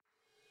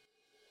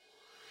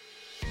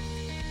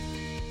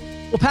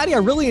Well, Patty, I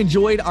really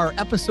enjoyed our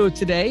episode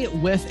today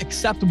with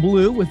Accept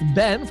Blue, with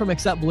Ben from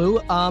Accept Blue.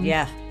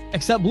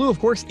 Accept Blue, of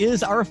course,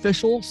 is our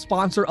official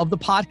sponsor of the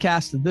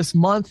podcast this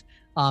month.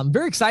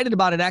 Very excited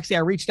about it. Actually,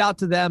 I reached out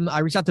to them. I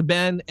reached out to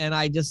Ben and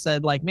I just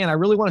said, like, man, I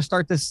really want to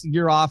start this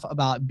year off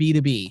about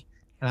B2B.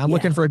 And I'm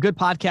looking for a good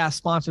podcast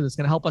sponsor that's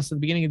going to help us at the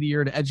beginning of the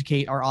year to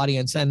educate our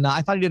audience. And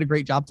I thought he did a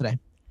great job today.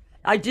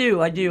 I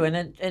do.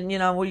 And you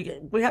know,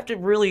 we have to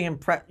really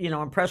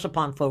impress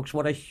upon folks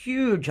what a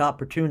huge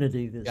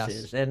opportunity this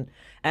is. And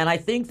I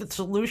think the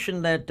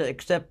solution that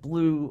Accept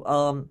Blue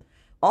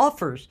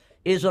offers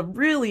is a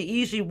really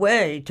easy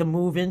way to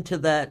move into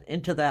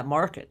that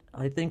market.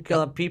 I think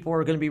people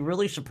are going to be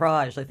really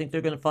surprised. I think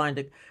they're going to find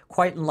it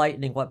quite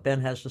enlightening what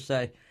Ben has to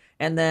say.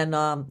 And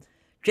then,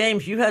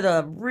 James, you had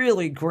a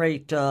really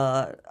great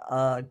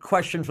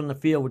question from the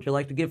field. Would you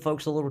like to give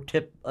folks a little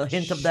tip, a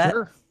hint of that?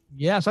 Sure.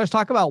 Yeah. So I was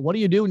talking about what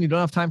do you do when you don't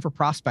have time for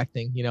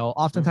prospecting? You know,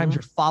 oftentimes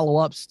your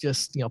follow-ups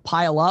just,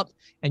 pile up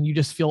and you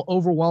just feel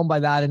overwhelmed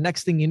by that. And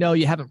next thing you know,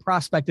 you haven't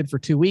prospected for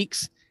 2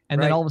 weeks.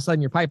 And then all of a sudden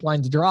your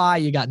pipeline's dry,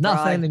 you got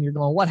nothing and you're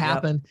going, what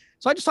happened?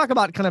 So I just talk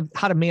about kind of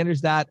how to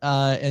manage that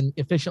and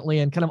efficiently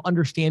and kind of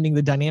understanding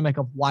the dynamic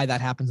of why that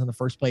happens in the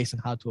first place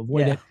and how to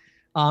avoid it.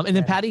 And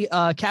then Patty,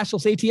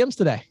 cashless ATMs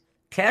today.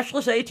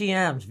 Cashless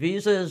ATMs.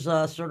 Visa's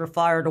sort of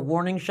fired a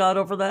warning shot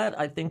over that.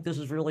 I think this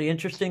is really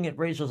interesting. It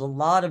raises a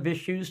lot of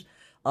issues,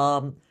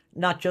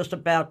 not just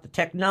about the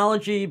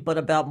technology, but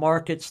about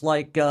markets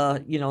like,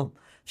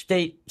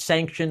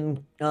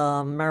 state-sanctioned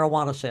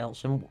marijuana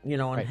sales and,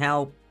 and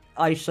how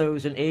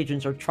ISOs and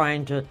agents are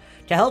trying to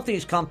help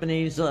these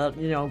companies,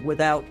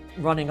 without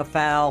running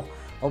afoul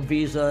of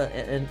Visa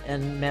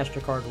and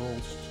MasterCard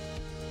rules.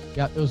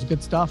 Yeah, it was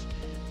good stuff.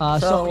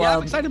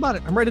 I'm excited about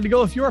it. I'm ready to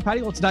go if you are,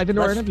 Patty. Let's dive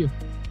into our interview.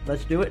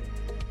 Let's do it.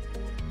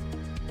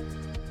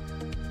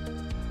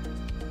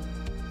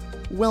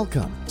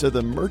 Welcome to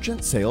the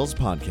Merchant Sales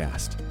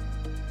Podcast.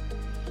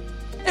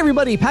 Hey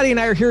everybody, Patty and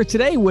I are here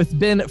today with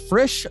Ben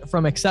Frisch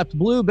from Accept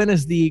Blue. Ben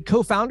is the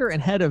co-founder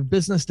and head of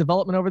business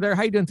development over there.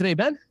 How are you doing today,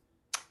 Ben?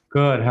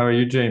 Good. How are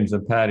you, James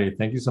and Patty?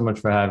 Thank you so much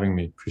for having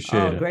me.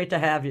 Appreciate it. Great to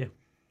have you.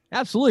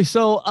 Absolutely.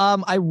 So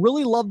I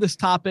really love this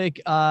topic.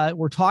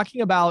 We're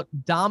talking about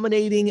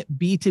dominating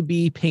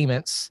B2B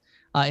payments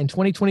in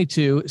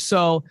 2022.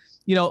 So,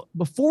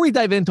 before we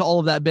dive into all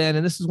of that, Ben,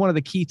 and this is one of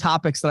the key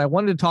topics that I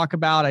wanted to talk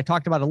about. I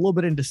talked about it a little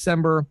bit in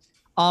December.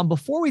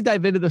 Before we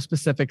dive into the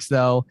specifics,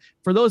 though,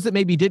 for those that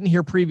maybe didn't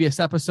hear previous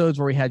episodes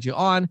where we had you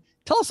on,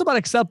 tell us about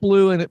Accept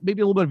Blue and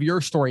maybe a little bit of your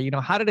story.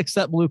 How did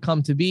Accept Blue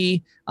come to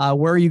be?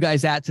 Where are you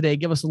guys at today?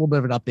 Give us a little bit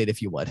of an update, if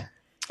you would.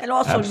 And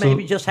also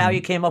maybe just how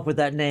you came up with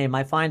that name.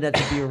 I find that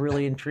to be a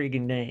really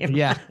intriguing name.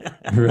 Yeah.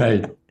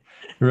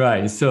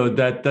 Right. So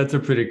that's a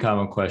pretty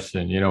common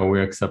question,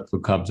 where Accept Blue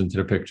comes into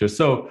the picture.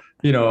 So,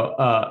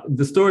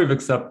 the story of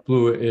Accept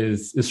Blue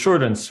is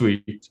short and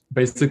sweet.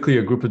 Basically,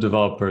 a group of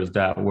developers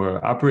that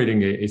were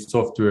operating a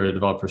software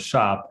developer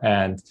shop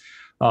and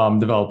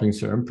developing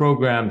certain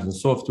programs and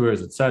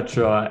softwares, et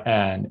cetera.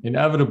 And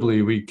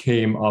inevitably, we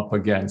came up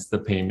against the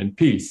payment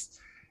piece.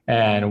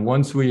 And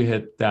once we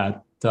hit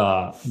that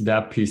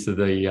piece of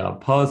the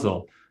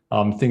puzzle,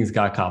 things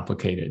got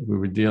complicated. We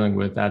were dealing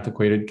with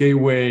antiquated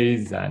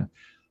gateways and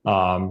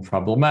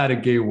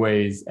problematic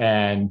gateways,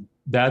 and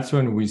that's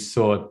when we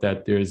saw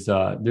that there's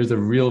a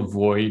real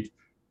void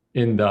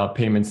in the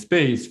payment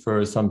space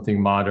for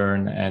something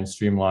modern and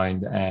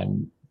streamlined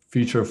and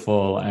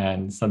featureful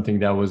and something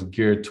that was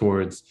geared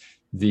towards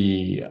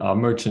the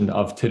merchant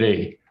of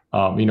today,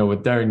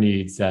 with their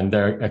needs and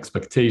their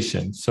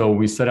expectations. So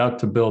we set out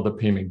to build a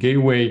payment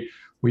gateway.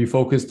 We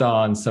focused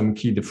on some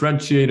key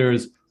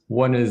differentiators.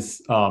 One is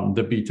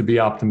the B2B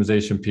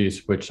optimization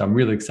piece, which I'm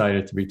really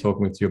excited to be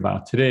talking with you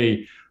about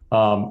today.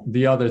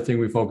 The other thing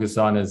we focus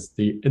on is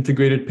the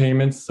integrated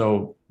payments.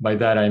 So by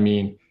that, I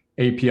mean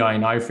API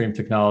and iframe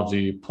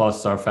technology,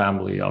 plus our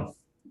family of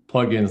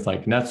plugins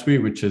like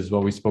NetSuite, which is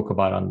what we spoke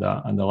about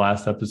on the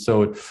last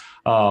episode,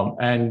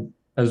 and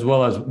as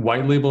well as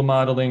white label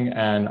modeling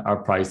and our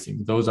pricing.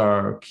 Those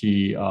are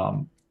key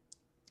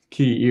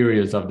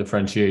areas of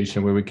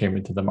differentiation where we came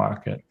into the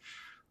market.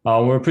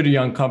 We're a pretty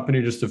young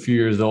company, just a few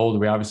years old.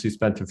 We obviously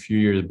spent a few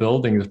years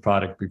building this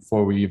product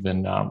before we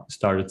even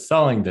started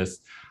selling this.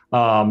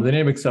 The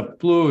name Accept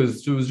Blue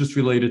was just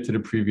related to the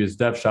previous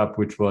dev shop,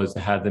 which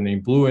had the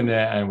name Blue in it,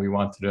 and we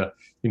wanted to,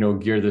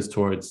 gear this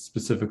towards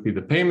specifically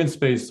the payment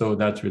space. So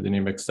that's where the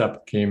name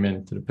Accept came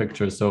into the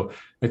picture. So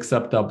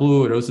Accept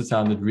Blue, it also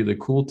sounded really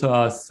cool to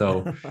us.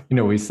 So,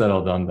 we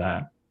settled on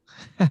that.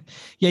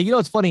 Yeah,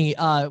 it's funny.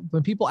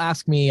 When people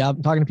ask me,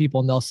 I'm talking to people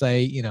and they'll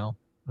say,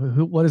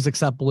 what is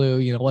Accept Blue?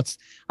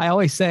 I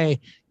always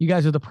say you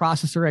guys are the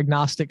processor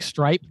agnostic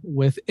Stripe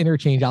with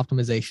interchange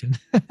optimization.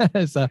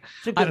 So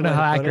I don't know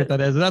how accurate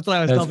that is. That's what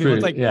I was telling people.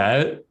 It's like,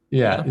 that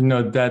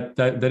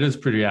is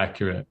pretty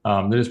accurate.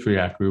 That is pretty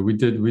accurate. We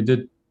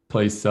did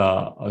place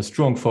a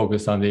strong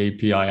focus on the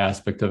API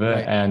aspect of it.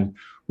 Right. And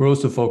we're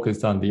also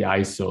focused on the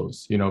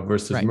ISOs,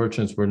 versus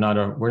merchants. We're not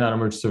a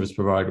merchant service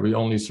provider. We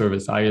only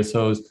service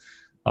ISOs.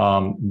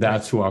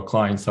 That's who our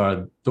clients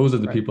are. Those are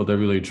the Right. people that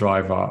really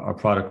drive our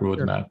product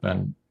roadmap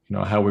and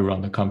how we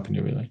run the company,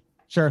 really.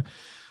 Sure.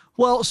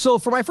 Well, so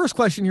for my first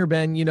question here,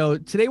 Ben,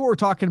 today what we're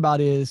talking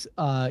about is,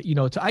 to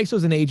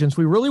ISOs and agents,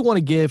 we really want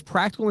to give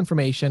practical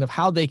information of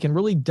how they can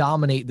really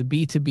dominate the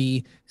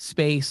B2B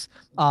space.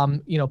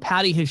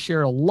 Patty has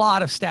shared a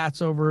lot of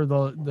stats over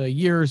the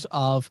years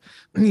of,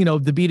 the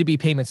B2B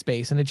payment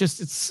space, and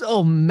it's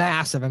so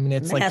massive. I mean,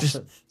 it's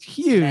Massive. like just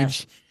huge.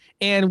 Massive.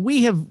 And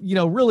we have,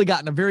 really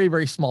gotten a very,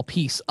 very small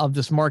piece of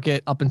this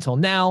market up until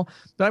now.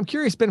 But I'm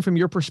curious, Ben, from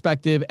your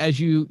perspective, as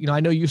I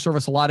know you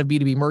service a lot of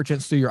B2B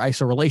merchants through your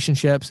ISO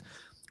relationships.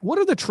 What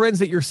are the trends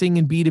that you're seeing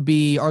in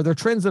B2B? Are there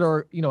trends that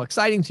are,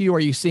 exciting to you? Are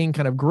you seeing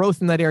kind of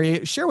growth in that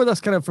area? Share with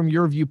us kind of from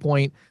your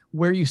viewpoint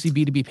where you see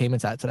B2B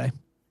payments at today.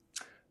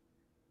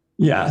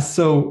 Yeah.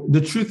 So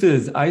the truth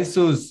is,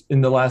 ISOs in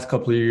the last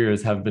couple of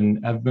years have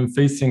been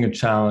facing a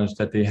challenge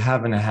that they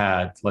haven't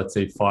had, let's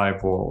say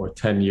 5 or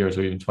 10 years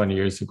or even 20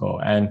 years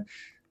ago. And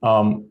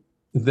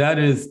that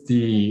is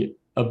the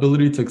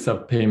ability to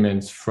accept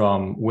payments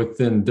from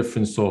within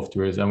different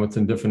softwares and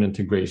within different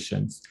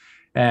integrations.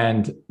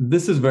 And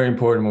this is very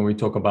important when we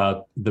talk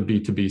about the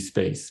B2B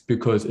space,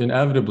 because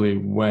inevitably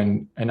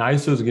when an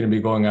ISO is going to be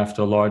going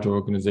after a large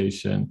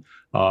organization,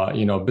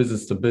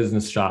 business to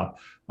business shop,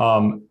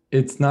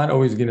 it's not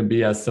always going to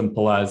be as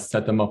simple as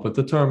set them up with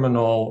a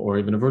terminal or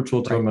even a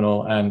virtual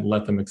terminal and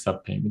let them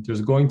accept payment. There's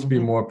going to be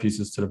more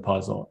pieces to the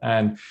puzzle.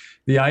 And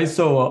the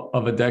ISO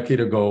of a decade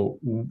ago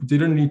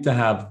didn't need to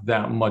have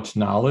that much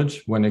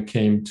knowledge when it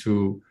came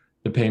to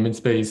the payment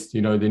space. They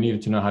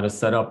needed to know how to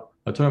set up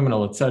a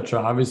terminal, et cetera.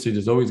 Obviously,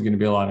 there's always going to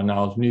be a lot of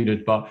knowledge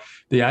needed, but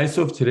the ISO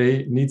of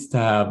today needs to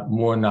have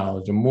more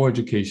knowledge and more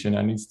education,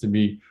 and needs to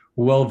be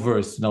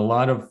well-versed in a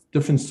lot of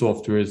different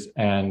softwares,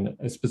 and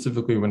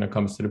specifically when it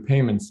comes to the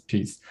payments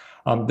piece.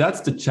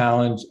 That's the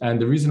challenge. And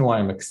the reason why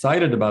I'm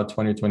excited about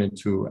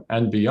 2022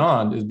 and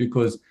beyond is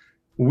because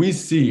we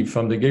see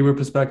from the Gateway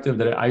perspective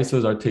that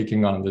ISOs are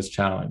taking on this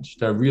challenge.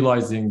 They're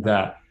realizing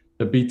that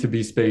the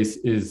B2B space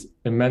is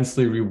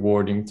immensely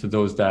rewarding to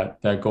those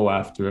that go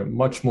after it,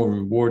 much more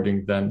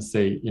rewarding than,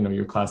 say,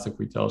 your classic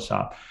retail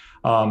shop.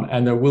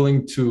 And they're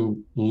willing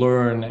to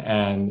learn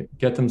and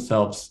get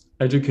themselves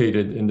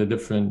educated in the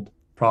different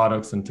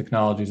products and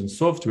technologies and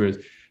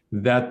softwares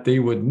that they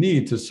would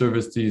need to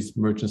service these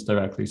merchants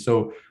directly.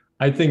 So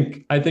I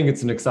think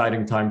it's an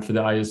exciting time for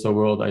the ISO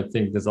world. I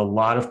think there's a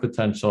lot of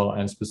potential,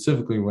 and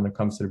specifically when it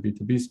comes to the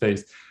B2B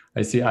space,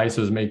 I see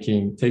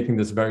ISOs taking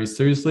this very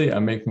seriously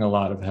and making a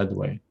lot of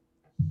headway.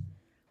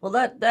 Well,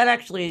 that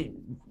actually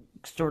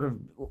sort of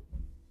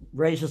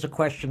raises a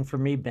question for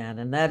me, Ben,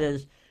 and that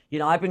is,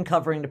 I've been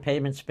covering the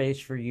payment space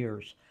for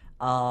years.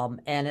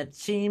 And it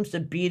seems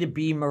that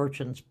B2B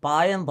merchants,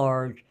 by and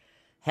large,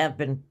 have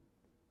been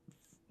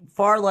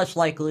far less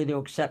likely to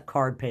accept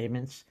card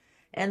payments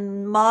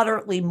and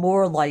moderately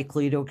more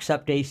likely to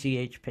accept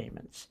ACH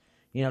payments.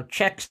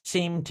 Checks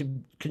seem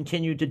to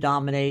continue to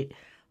dominate.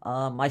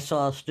 I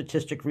saw a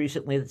statistic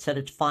recently that said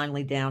it's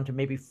finally down to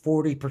maybe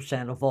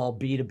 40% of all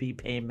B2B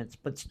payments,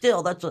 but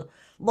still, that's a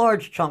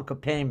large chunk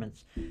of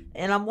payments.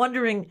 And I'm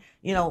wondering,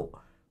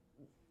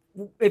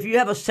 if you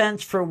have a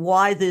sense for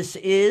why this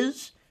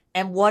is,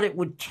 and what it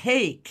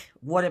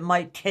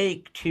might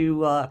take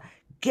to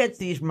get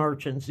these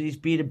merchants, these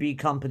B2B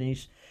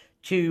companies,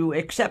 to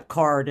accept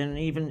card and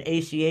even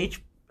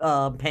ACH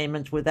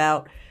payments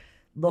without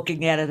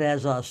looking at it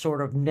as a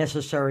sort of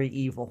necessary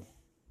evil.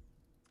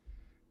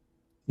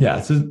 Yeah,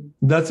 so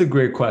that's a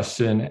great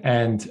question.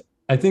 And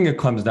I think it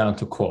comes down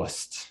to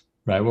cost,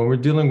 right? When we're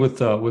dealing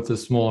with a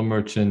smaller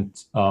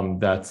merchant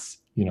that's,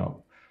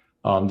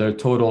 their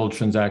total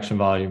transaction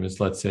volume is,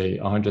 let's say,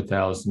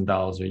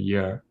 $100,000 a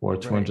year or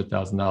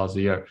 $200,000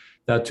 a year.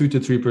 That 2 to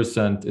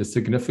 3% is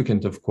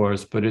significant, of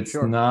course, but it's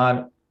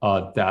not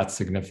that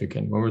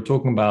significant. When we're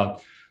talking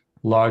about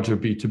larger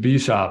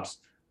B2B shops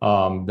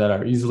that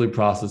are easily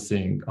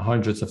processing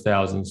hundreds of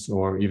thousands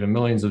or even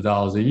millions of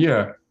dollars a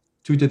year,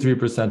 2 to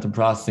 3% of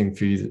processing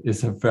fees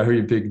is a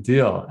very big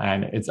deal.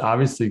 And it's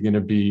obviously going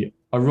to be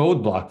a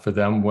roadblock for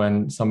them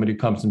when somebody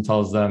comes and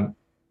tells them,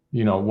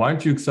 why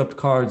don't you accept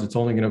cards? It's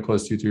only going to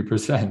cost you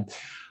 3%.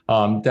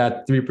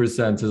 That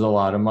 3% is a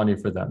lot of money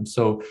for them.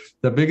 So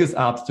the biggest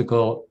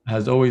obstacle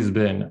has always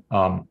been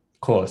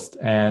cost.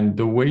 And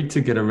the way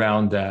to get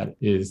around that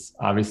is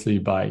obviously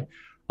by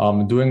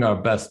doing our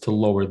best to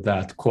lower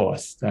that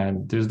cost.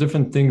 And there's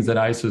different things that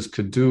ISOs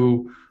could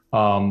do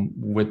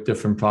with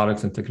different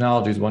products and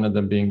technologies, one of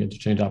them being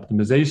interchange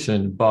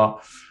optimization.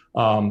 But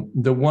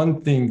the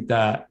one thing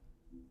that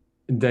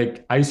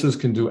ISOs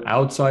can do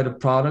outside of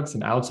products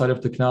and outside of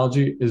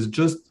technology is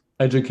just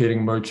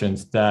educating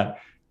merchants that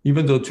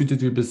even though 2 to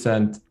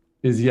 3%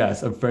 is,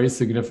 yes, a very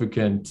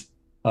significant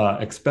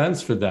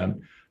expense for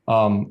them,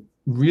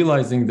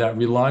 realizing that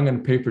relying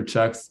on paper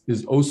checks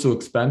is also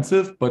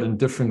expensive, but in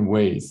different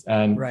ways.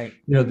 And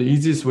the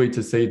easiest way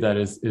to say that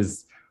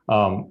is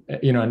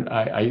and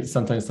I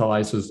sometimes tell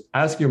ISOs,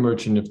 ask your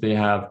merchant if they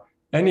have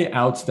any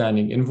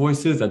outstanding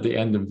invoices at the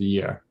end of the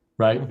year.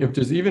 Right? If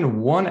there's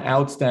even one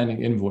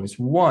outstanding invoice,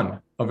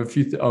 one of a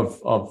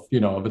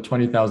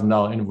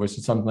 $20,000 invoice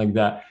or something like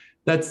that,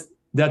 that's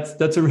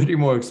already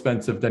more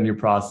expensive than your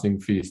processing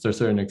fees to a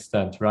certain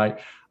extent, right?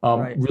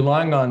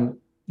 Relying on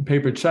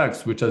paper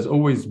checks, which has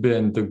always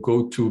been the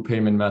go-to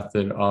payment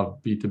method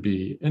of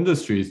B2B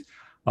industries,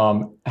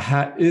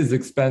 is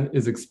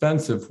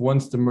expensive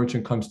once the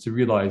merchant comes to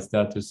realize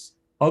that there's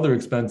other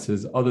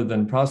expenses other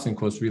than processing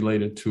costs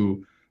related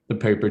to the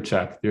paper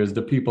check. There's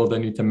the people that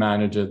need to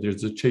manage it.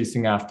 There's the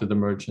chasing after the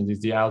merchant. There's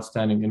the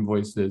outstanding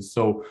invoices.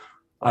 So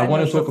I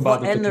want to talk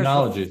about the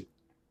technology.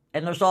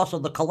 And there's also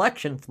the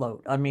collection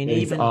float. I mean,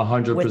 It's even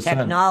 100%. with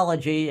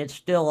technology, it's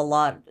still a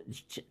lot.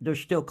 There's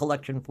still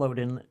collection float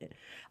in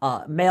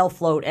mail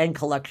float and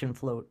collection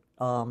float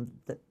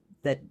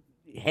that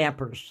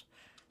hampers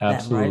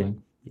Absolutely.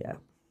 them, right?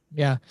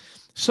 Yeah.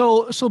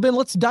 So Ben,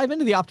 let's dive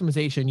into the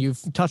optimization.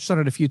 You've touched on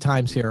it a few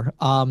times here.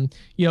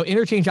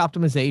 Interchange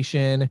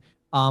optimization.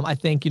 I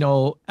think, at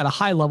a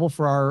high level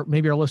for our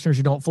listeners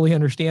who don't fully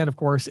understand, of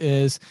course,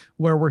 is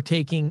where we're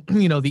taking,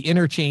 the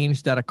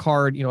interchange that a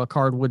card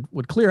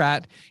would clear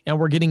at, and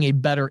we're getting a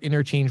better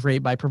interchange rate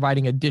by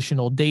providing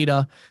additional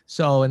data.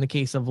 So in the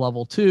case of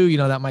level 2,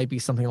 that might be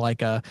something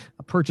like a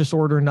purchase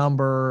order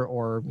number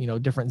or,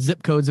 different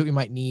zip codes that we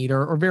might need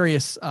or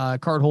various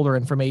cardholder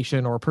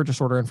information or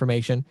purchase order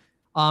information.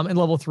 And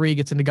level 3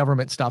 gets into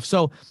government stuff.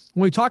 So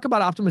when we talk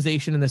about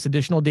optimization and this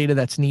additional data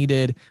that's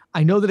needed,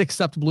 I know that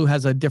AcceptBlue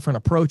has a different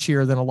approach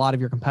here than a lot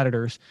of your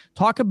competitors.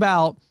 Talk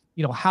about,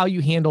 how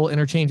you handle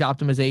interchange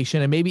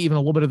optimization and maybe even a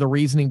little bit of the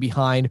reasoning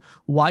behind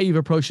why you've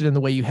approached it in the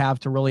way you have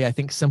to really, I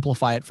think,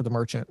 simplify it for the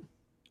merchant.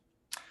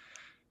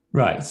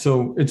 Right.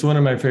 So it's one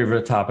of my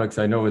favorite topics.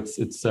 I know it's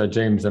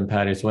James and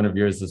Patty, it's one of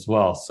yours as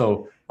well.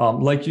 So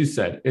like you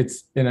said,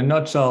 it's in a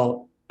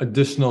nutshell,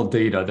 additional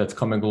data that's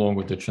coming along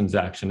with the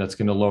transaction that's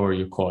going to lower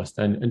your cost.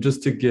 And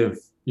just to give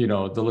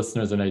the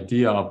listeners an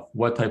idea of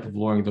what type of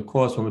lowering the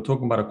cost, when we're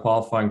talking about a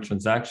qualifying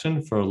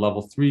transaction for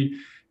level 3,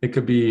 it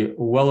could be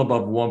well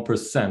above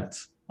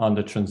 1% on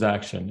the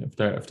transaction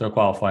if they're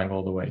qualifying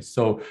all the way.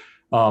 So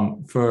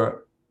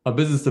for a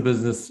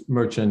business-to-business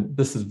merchant,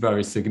 this is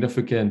very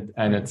significant,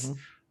 and it's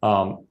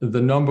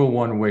the number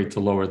one way to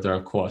lower their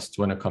costs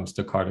when it comes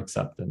to card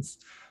acceptance.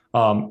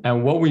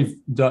 And what we've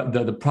done,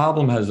 the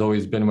problem has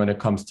always been when it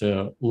comes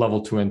to level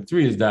 2 and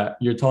 3 is that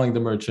you're telling the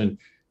merchant,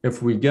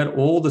 if we get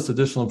all this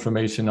additional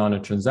information on a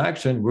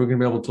transaction, we're going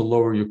to be able to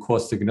lower your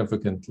cost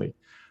significantly.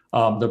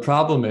 The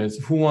problem is,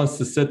 who wants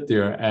to sit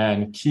there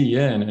and key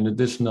in an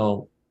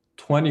additional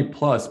 20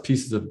 plus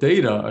pieces of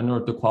data in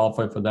order to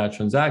qualify for that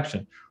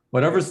transaction?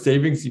 Whatever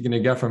savings you're going to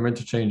get from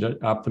interchange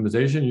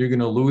optimization, you're going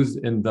to lose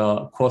in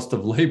the cost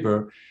of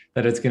labor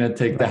that it's going to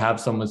take to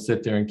have someone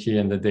sit there and key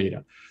in the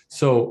data.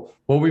 So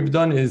what we've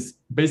done is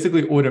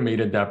basically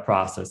automated that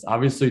process.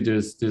 Obviously,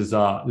 there's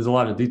a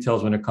lot of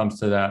details when it comes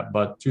to that,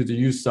 but through the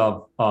use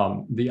of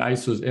the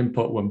ISO's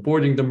input when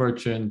boarding the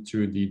merchant,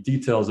 to the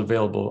details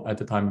available at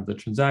the time of the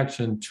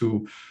transaction,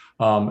 to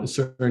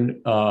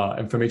certain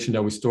information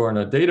that we store in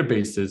our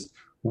databases,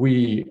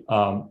 we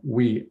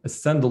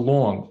send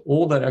along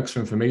all that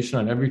extra information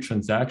on every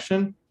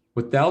transaction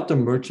without the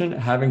merchant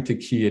having to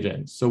key it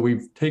in. So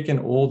we've taken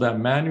all that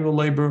manual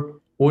labor,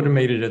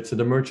 automated it so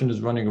the merchant is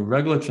running a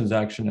regular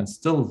transaction and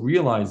still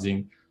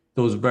realizing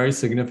those very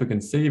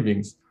significant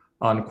savings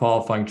on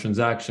qualifying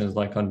transactions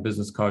like on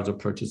business cards or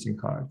purchasing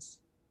cards.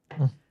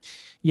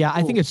 Yeah,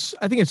 I think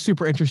it's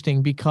super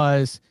interesting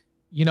because,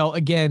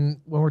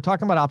 again, when we're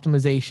talking about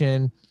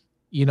optimization,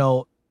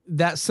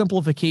 that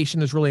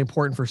simplification is really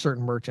important for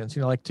certain merchants.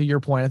 Like to your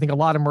point, I think a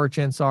lot of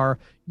merchants are,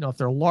 if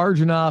they're large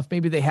enough,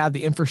 maybe they have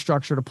the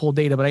infrastructure to pull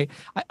data. But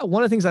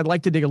one of the things I'd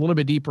like to dig a little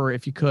bit deeper,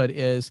 if you could,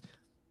 is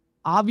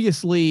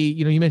obviously,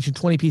 you mentioned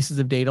 20 pieces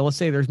of data. Let's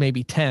say there's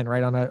maybe 10,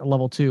 right, on a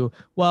level 2.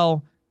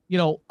 Well,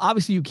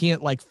 obviously you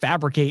can't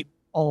fabricate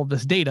all of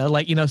this data,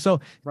 so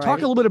right. Talk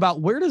a little bit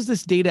about where does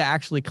this data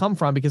actually come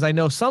from? Because I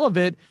know some of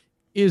it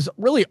is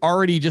really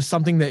already just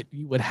something that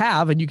you would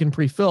have and you can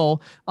pre-fill.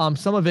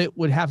 Some of it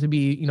would have to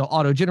be,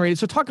 auto-generated.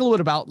 So talk a little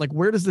bit about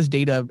where does this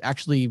data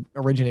actually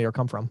originate or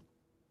come from?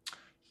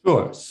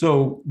 Sure.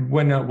 So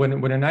when an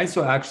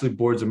ISO actually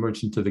boards a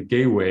merchant to the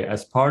gateway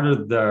as part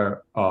of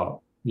their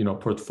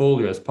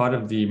portfolio, as part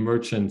of the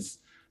merchant's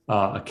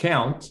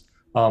account,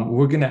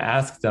 we're going to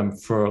ask them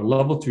for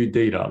level 3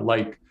 data.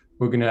 Like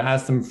we're going to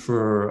ask them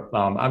for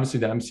obviously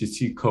the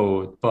MCC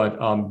code,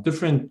 but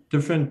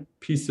different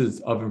pieces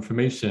of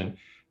information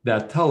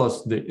that tell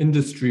us the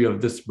industry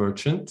of this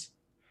merchant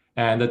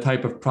and the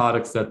type of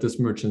products that this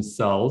merchant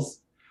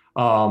sells,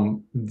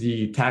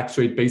 the tax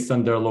rate based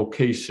on their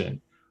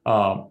location,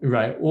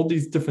 right? All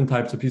these different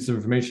types of pieces of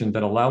information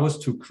that allow us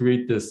to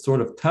create this sort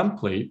of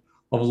template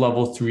of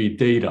level 3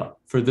 data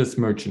for this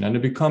merchant. And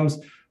it becomes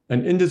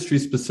an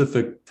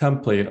industry-specific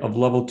template of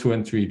level 2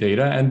 and 3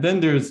 data. And then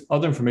there's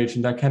other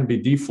information that can be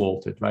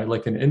defaulted, right?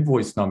 Like an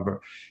invoice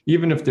number.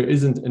 Even if there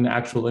isn't an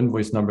actual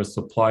invoice number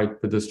supplied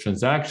for this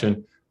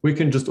transaction, we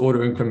can just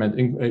auto increment,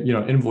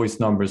 invoice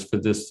numbers for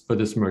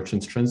this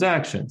merchant's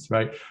transactions,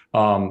 right?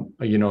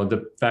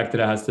 The fact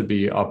that it has to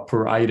be a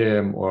per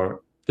item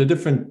or the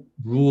different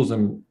rules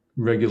and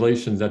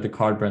regulations that the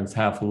card brands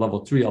have for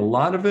level 3, a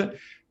lot of it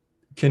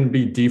can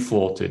be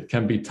defaulted,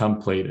 can be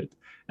templated.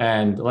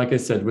 And like I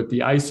said, with the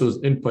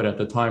ISO's input at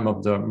the time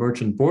of the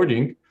merchant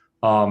boarding,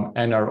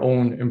 and our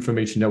own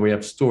information that we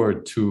have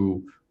stored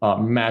to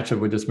match up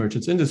with this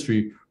merchant's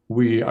industry,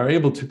 we are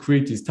able to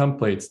create these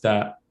templates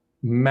that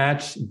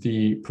match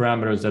the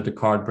parameters that the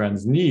card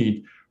brands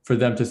need for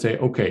them to say,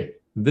 okay,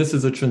 this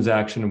is a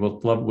transaction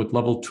with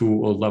level 2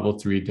 or level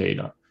 3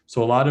 data.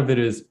 So a lot of it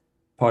is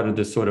part of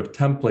this sort of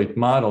template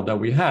model that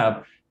we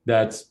have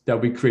that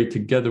we create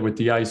together with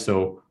the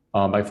ISO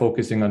by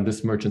focusing on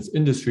this merchant's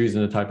industries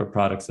and the type of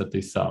products that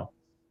they sell.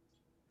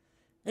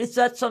 Is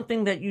that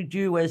something that you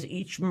do as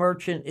each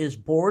merchant is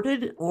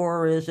boarded,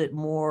 or is it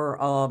more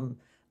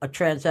a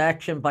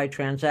transaction by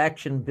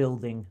transaction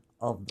building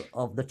of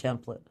the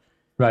template?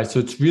 Right. So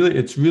it's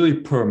really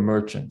per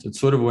merchant.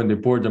 It's sort of when they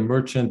board the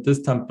merchant, this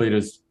template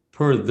is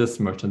per this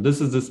merchant. This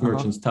is this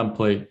merchant's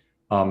template.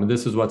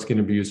 This is what's going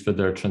to be used for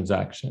their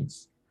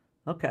transactions.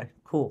 Okay,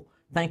 cool.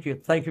 Thank you.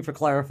 Thank you for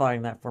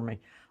clarifying that for me.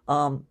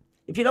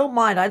 If you don't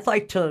mind, I'd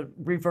like to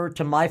revert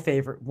to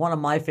one of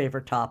my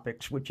favorite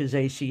topics, which is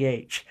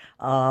ACH.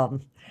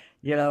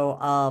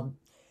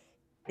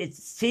 It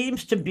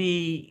seems to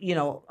be,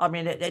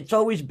 it's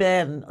always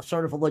been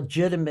sort of a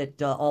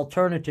legitimate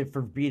alternative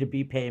for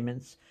B2B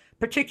payments,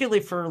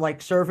 particularly for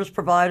like service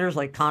providers,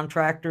 like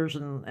contractors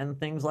and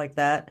things like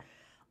that.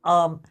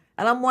 And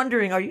I'm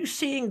wondering, are you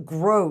seeing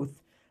growth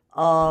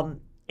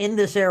in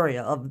this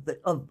area of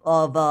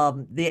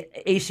the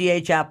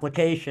ACH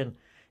application?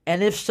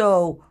 And if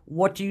so,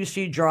 what do you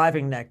see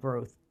driving that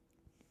growth?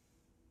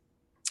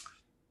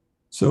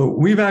 So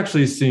we've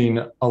actually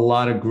seen a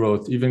lot of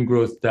growth, even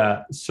growth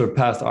that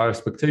surpassed our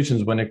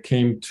expectations when it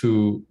came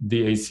to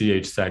the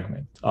ACH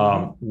segment.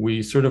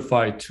 We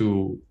certify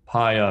to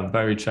Paya,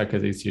 Vericheck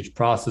as ACH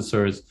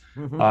processors,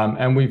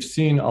 and we've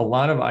seen a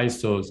lot of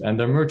ISOs and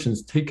their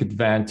merchants take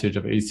advantage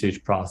of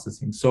ACH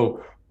processing.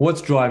 So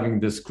what's driving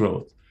this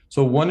growth?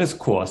 So one is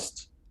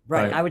cost.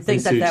 Right. I would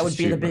think that would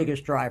be the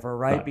biggest driver,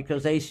 right?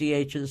 Because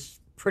ACH is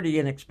pretty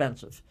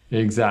inexpensive.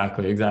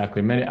 Exactly.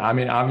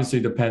 Obviously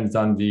it depends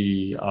on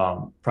the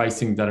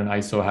pricing that an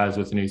ISO has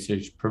with an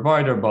ACH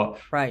provider, but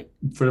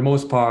for the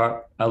most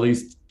part, at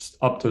least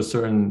up to a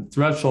certain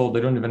threshold,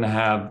 they don't even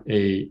have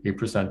a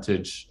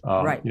percentage.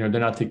 They're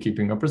not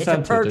keeping a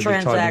percentage.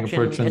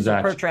 It's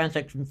a per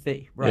transaction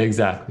fee. Right.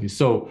 Exactly.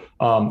 So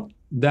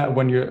that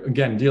when you're,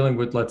 again, dealing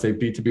with, let's say,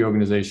 B2B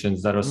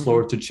organizations that are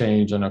slower to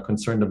change and are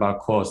concerned about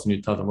costs, and you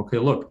tell them, okay,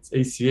 look,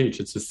 it's ACH,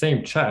 it's the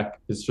same check,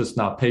 it's just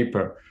not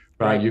paper,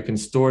 right? You can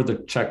store the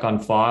check on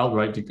file,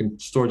 right? You can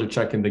store the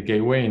check in the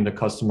gateway, in the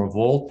customer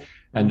vault,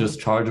 and just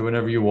charge it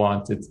whenever you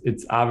want.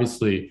 It's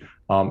obviously,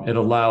 it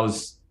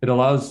allows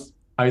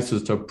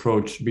ISOs to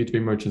approach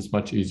B2B merchants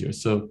much easier.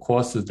 So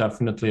cost is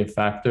definitely a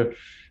factor.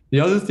 The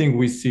other thing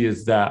we see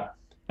is that,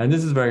 and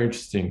this is very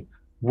interesting,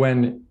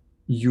 when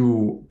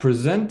you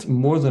present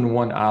more than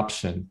one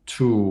option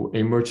to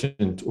a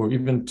merchant or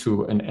even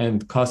to an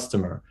end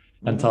customer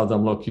and tell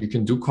them, look, you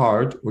can do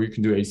card or you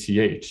can do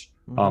ACH.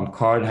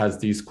 Card has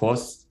these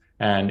costs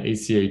and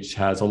ACH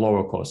has a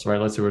lower cost, right?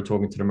 Let's say we're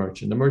talking to the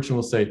merchant. The merchant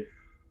will say,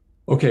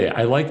 okay,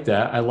 I like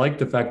that. I like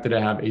the fact that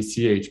I have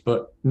ACH,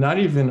 but not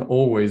even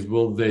always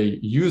will they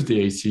use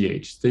the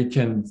ACH. They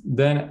can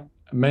then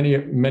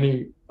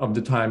many of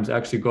the times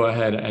actually go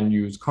ahead and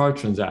use card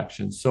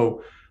transactions.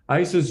 So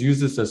ISOs use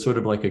this as sort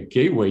of like a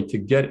gateway to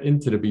get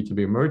into the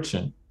B2B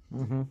merchant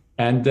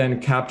and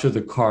then capture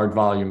the card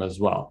volume as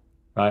well,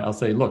 right? I'll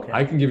say, look,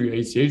 I can give you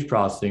ACH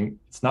processing.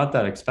 It's not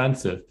that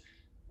expensive.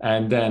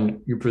 And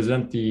then you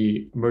present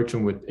the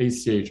merchant with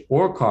ACH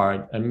or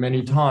card, and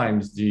many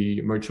times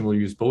the merchant will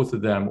use both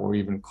of them or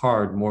even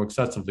card more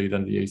excessively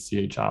than the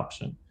ACH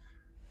option.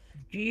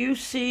 Do you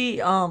see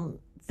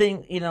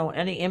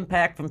any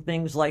impact from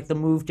things like the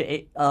move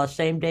to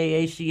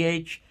same-day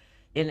ACH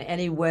in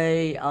any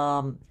way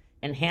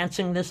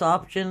enhancing this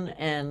option?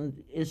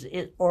 And is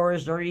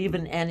there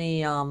even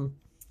any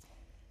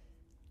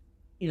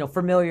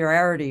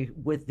familiarity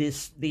with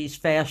these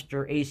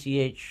faster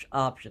ACH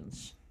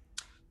options?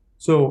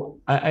 So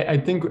I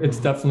think it's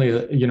definitely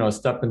a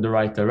step in the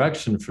right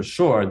direction for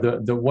sure.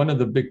 The one of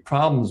the big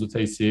problems with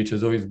ACH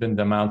has always been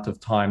the amount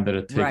of time that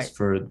it takes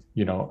for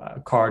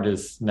card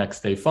is next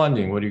day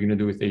funding. What are you going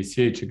to do with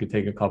ACH? It could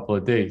take a couple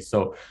of days.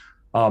 So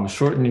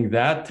shortening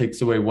that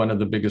takes away one of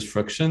the biggest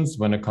frictions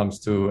when it comes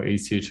to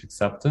ACH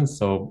acceptance.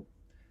 So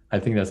I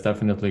think that's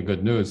definitely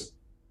good news.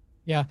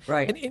 Yeah.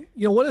 Right. And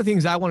one of the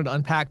things I wanted to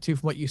unpack too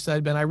from what you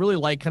said, Ben, I really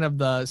like kind of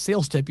the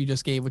sales tip you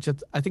just gave, which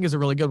I think is a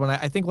really good one.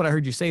 I think what I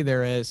heard you say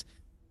there is,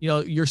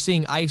 you're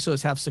seeing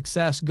ISOs have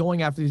success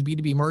going after these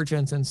B2B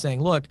merchants and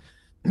saying, look,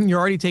 you're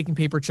already taking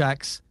paper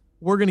checks.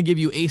 We're going to give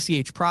you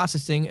ACH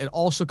processing. It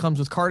also comes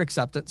with card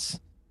acceptance.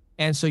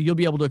 And so you'll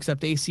be able to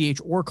accept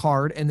ACH or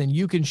card, and then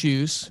you can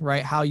choose,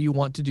 right, how you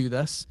want to do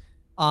this.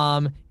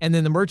 And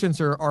then the merchants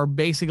are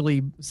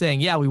basically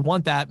saying, yeah, we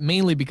want that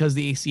mainly because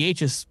the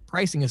ACH's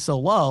pricing is so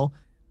low.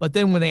 But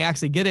then when they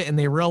actually get it and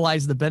they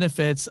realize the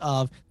benefits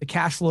of the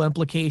cash flow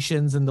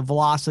implications and the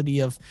velocity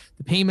of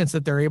the payments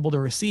that they're able to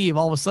receive,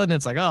 all of a sudden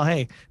it's like, oh,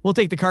 hey, we'll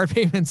take the card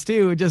payments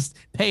too. Just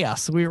pay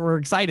us. We're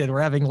excited.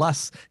 We're having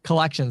less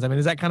collections. I mean,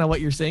 is that kind of what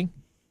you're seeing?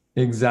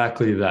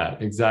 Exactly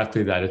that.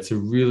 Exactly that. It's a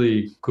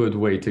really good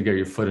way to get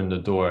your foot in the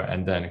door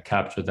and then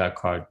capture that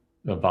card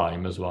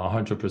volume as well.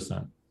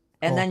 100%.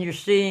 And then you're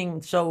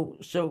seeing, so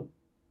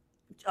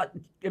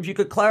if you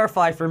could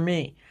clarify for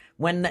me,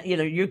 when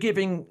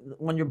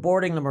when you're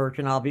boarding the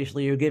merchant,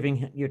 obviously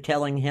you're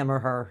telling him or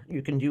her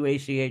you can do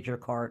ACH or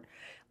card.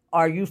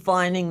 Are you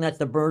finding that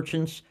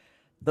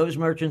those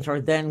merchants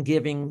are then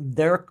giving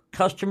their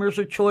customers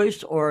a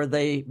choice, or are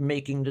they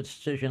making the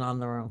decision on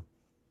their own?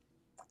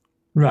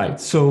 Right.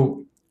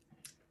 So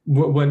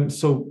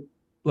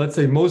let's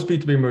say most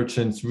B2B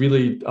merchants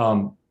really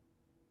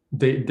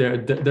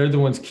they're the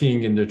ones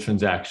keying in their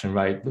transaction,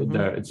 right? Mm-hmm.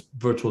 It's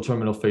virtual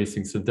terminal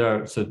facing, so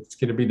it's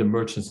going to be the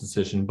merchant's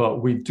decision.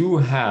 But we do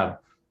have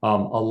a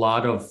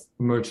lot of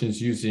merchants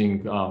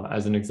using,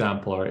 as an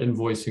example, our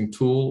invoicing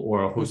tool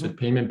or a hosted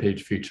payment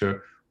page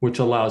feature, which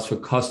allows for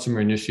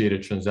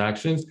customer-initiated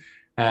transactions.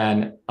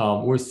 And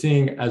we're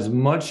seeing as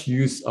much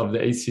use of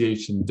the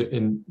ACH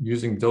in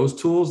using those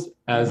tools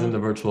as in the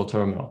virtual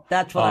terminal.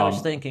 That's what I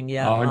was thinking.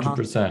 Yeah,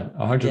 100%,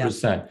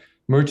 100%. Yeah.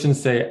 Merchants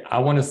say, I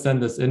want to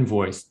send this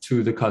invoice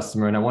to the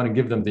customer and I want to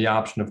give them the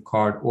option of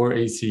card or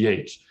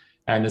ACH.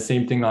 And the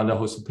same thing on the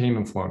hosted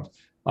payment forms.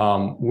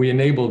 We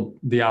enabled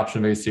the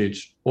option of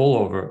ACH all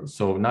over.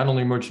 So not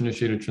only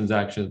merchant-initiated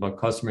transactions, but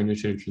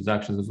customer-initiated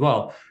transactions as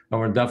well. And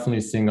we're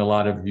definitely seeing a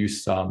lot of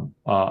use,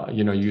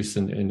 use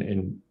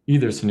in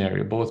either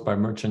scenario, both by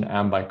merchant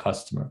and by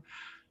customer.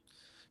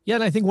 Yeah,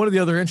 and I think one of the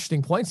other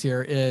interesting points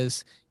here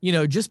is,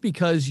 just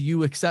because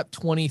you accept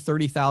 $20,000,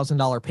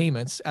 $30,000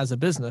 payments as a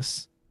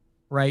business,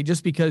 right?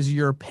 Just because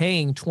you're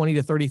paying $20,000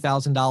 to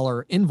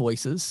 $30,000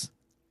 invoices,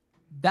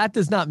 that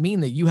does not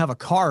mean that you have a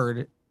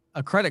credit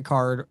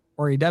card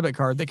or a debit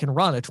card that can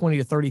run a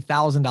 $20,000 to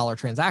 $30,000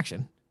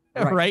 transaction,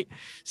 right?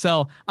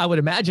 So I would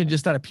imagine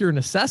just out of pure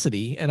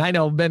necessity, and I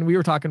know, Ben, we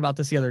were talking about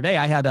this the other day.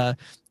 I had a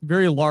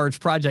very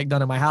large project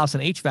done in my house, an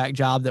HVAC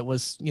job that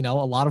was, a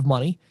lot of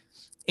money,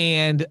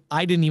 and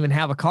I didn't even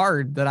have a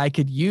card that I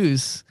could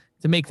use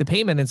to make the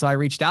payment. And so I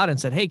reached out and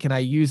said, hey, can I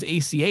use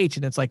ACH?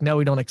 And it's like, no,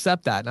 we don't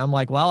accept that. And I'm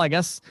like, well, I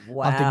guess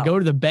I'll have to go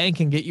to the bank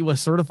and get you a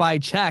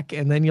certified check.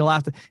 And then you'll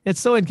have to, it's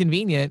so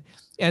inconvenient.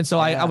 And so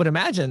I would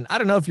imagine, I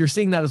don't know if you're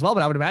seeing that as well,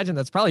 but I would imagine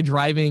that's probably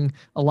driving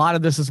a lot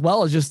of this as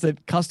well, is just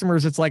that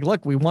customers, it's like,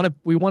 look, we want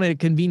a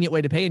convenient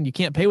way to pay, and you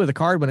can't pay with a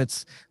card when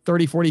it's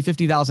 $30,000,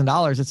 $40,000,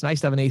 $50,000. It's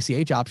nice to have an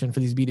ACH option for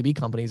these B2B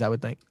companies, I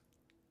would think.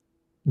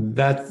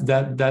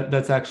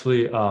 That's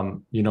actually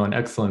an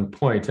excellent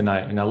point, and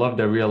I love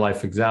that real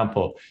life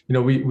example.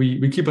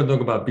 We keep on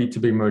talking about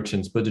B2B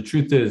merchants, but the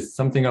truth is,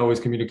 something I always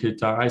communicate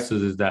to our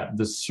ISOs is that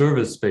the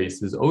service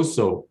space is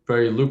also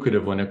very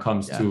lucrative when it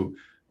comes to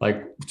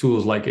like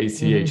tools like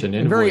ACH and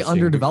invoicing. Very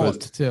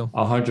underdeveloped too.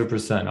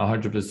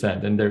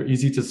 100%, and they're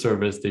easy to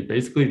service. They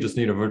basically just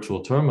need a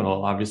virtual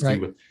terminal, obviously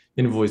with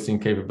invoicing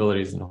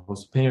capabilities and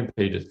host payment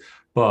pages,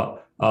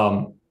 but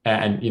and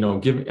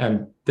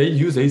they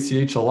use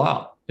ACH a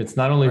lot. It's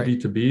not only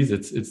B2Bs,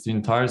 it's the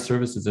entire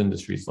services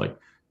industries like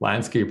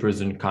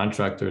landscapers and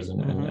contractors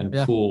and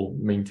pool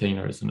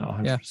maintainers and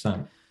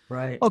 100%.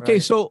 Right. Okay.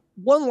 So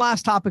one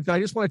last topic that I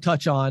just want to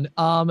touch on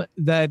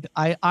that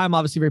I'm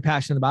obviously very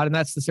passionate about, and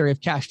that's this area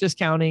of cash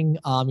discounting,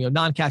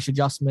 non-cash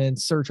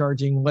adjustments,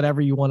 surcharging, whatever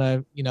you want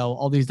to,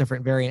 all these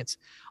different variants.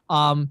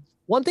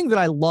 One thing that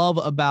I love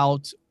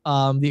about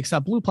the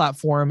AcceptBlue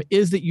platform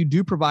is that you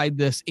do provide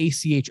this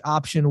ACH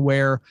option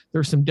where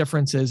there's some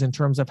differences in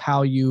terms of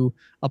how you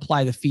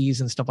apply the fees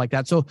and stuff like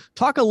that. So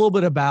talk a little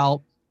bit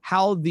about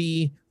how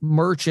the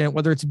merchant,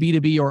 whether it's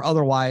B2B or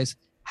otherwise,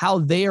 how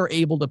they are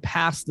able to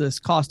pass this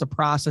cost of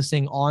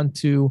processing on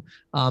to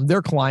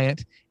their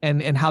client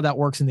and how that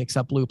works in the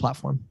AcceptBlue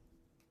platform.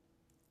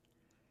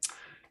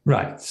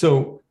 Right.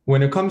 So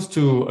when it comes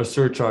to a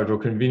surcharge or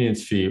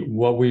convenience fee,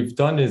 what we've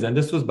done is, and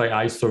this was by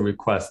ISO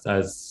request,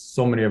 as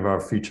so many of our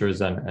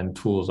features and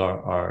tools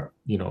are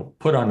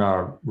put on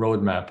our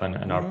roadmap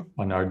and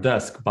on our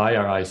desk by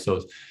our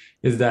ISOs,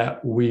 is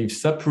that we've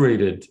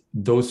separated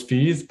those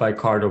fees by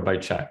card or by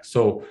check.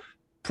 So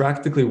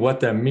practically what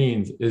that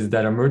means is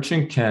that a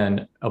merchant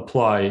can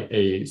apply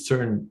a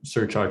certain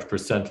surcharge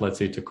percent, let's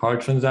say, to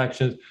card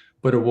transactions,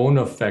 but it won't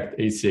affect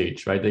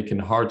ACH, right? They can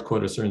hard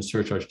code a certain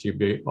surcharge to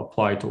be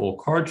applied to all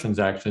card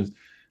transactions.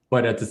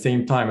 But at the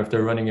same time, if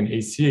they're running an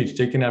ACH,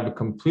 they can have a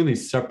completely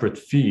separate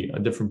fee, a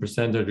different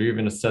percentage, or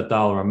even a set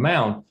dollar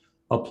amount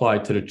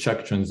applied to the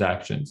check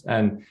transactions.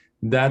 And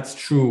that's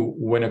true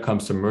when it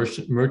comes to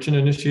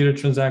merchant-initiated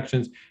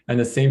transactions. And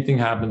the same thing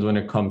happens when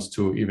it comes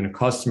to even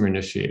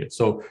customer-initiated.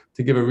 So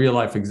to give a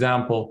real-life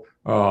example,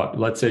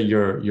 let's say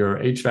your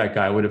HVAC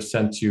guy would have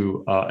sent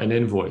you an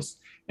invoice.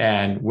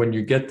 And when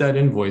you get that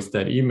invoice,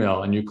 that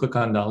email, and you click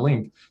on that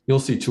link, you'll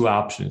see two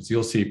options.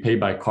 You'll see pay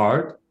by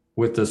card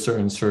with a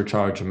certain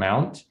surcharge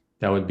amount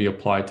that would be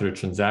applied to the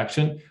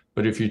transaction.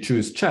 But if you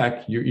choose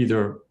check,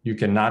 you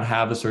cannot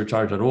have a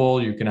surcharge at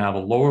all. You can have a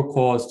lower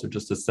cost or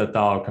just a set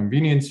dollar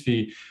convenience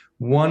fee.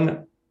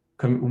 One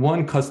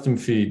custom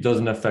fee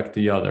doesn't affect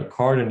the other.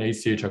 Card and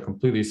ACH are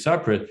completely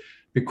separate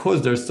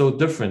because they're so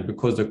different,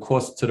 because the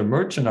costs to the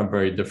merchant are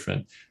very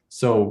different.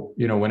 So,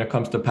 when it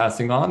comes to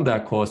passing on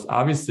that cost,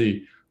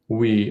 obviously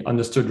we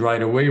understood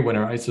right away when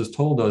our ISOs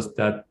told us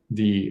that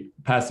the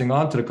passing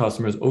on to the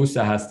customers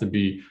also has to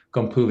be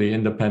completely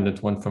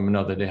independent one from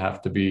another. They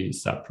have to be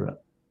separate.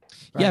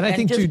 Right. Yeah, and I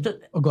think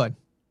go ahead.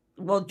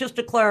 Well, just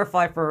to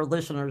clarify for our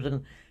listeners,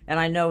 and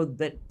I know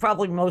that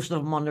probably most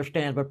of them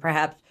understand, but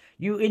perhaps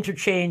you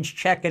interchange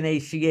check and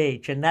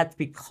ACH, and that's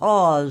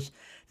because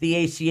the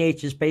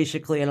ACH is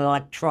basically an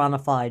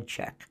electronified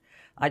check.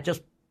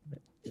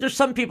 There's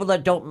some people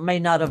that may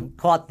not have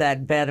caught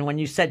that, Ben, and when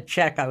you said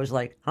check, I was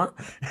like, huh?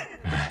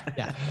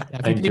 Yeah.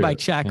 If you pay by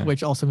check,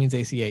 which also means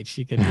ACH,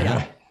 you can.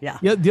 Yeah.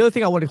 The other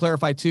thing I want to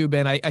clarify too,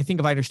 Ben, I think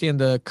if I understand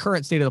the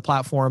current state of the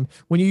platform,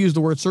 when you use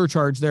the word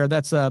surcharge there,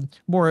 that's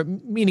more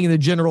meaning in the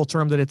general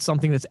term that it's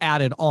something that's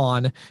added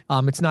on.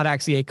 It's not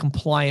actually a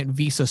compliant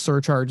Visa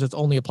surcharge that's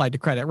only applied to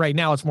credit. Right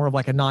now, it's more of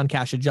like a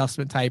non-cash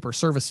adjustment type or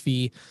service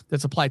fee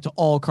that's applied to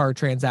all card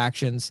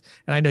transactions.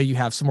 And I know you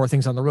have some more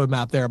things on the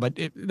roadmap there, but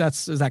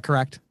is that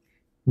correct?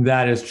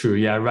 That is true.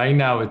 Yeah, right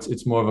now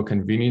it's more of a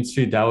convenience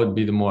fee. That would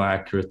be the more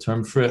accurate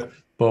term for it.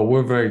 But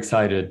we're very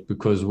excited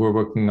because we're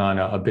working on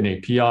a BIN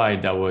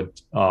API that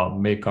would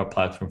make our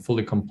platform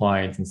fully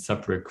compliant and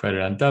separate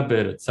credit and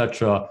debit, et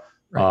cetera.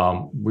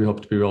 Right. We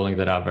hope to be rolling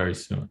that out very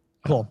soon.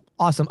 Cool.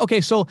 Awesome. Okay.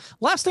 So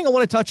last thing I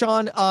want to touch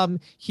on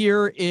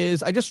here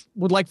is I just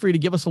would like for you to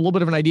give us a little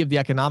bit of an idea of the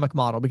economic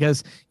model,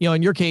 because,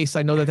 in your case,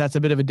 I know that that's a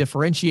bit of a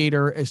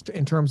differentiator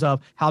in terms of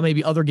how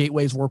maybe other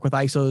gateways work with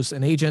ISOs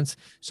and agents.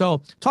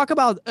 So talk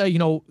about,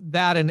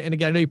 that. And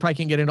again, I know you probably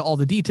can't get into all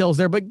the details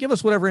there, but give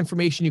us whatever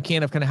information you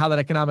can of kind of how that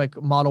economic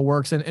model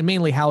works and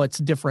mainly how it's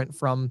different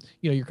from,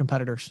 your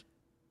competitors.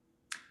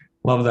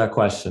 Love that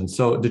question.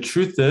 So the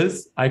truth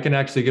is, I can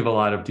actually give a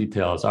lot of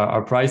details.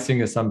 Our pricing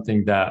is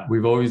something that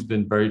we've always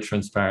been very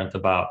transparent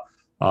about.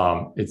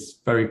 It's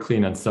very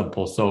clean and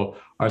simple. So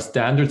our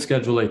standard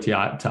schedule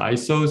API to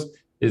ISOs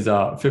is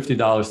a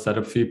 $50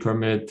 setup fee per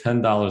MID,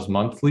 $10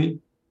 monthly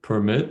per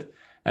MID,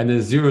 and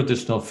there's zero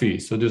additional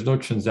fees. So there's no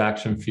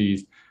transaction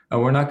fees,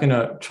 and we're not going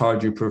to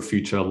charge you per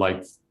feature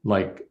like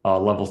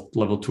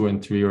level 2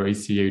 and 3 or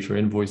ACH or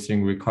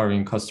invoicing,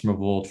 recurring customer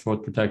vault,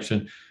 fraud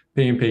protection,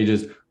 paying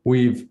pages.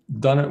 We've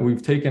done it.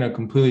 We've taken a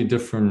completely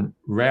different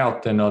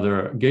route than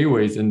other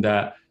gateways in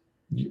that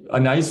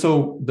an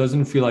ISO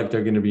doesn't feel like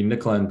they're going to be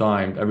nickel and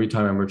dimed every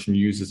time a merchant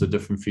uses a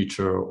different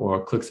feature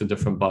or clicks a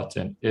different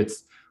button.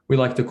 We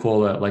like to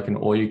call it like an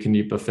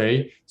all-you-can-eat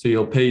buffet. So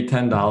you'll pay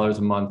 $10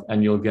 a month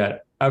and you'll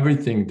get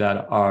everything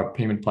that our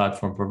payment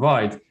platform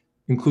provides,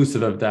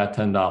 inclusive of that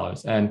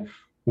 $10. And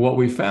what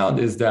we found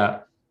is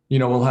that,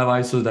 we'll have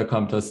ISOs that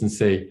come to us and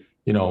say,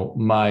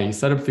 my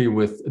setup fee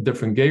with a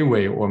different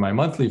gateway or my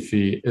monthly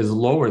fee is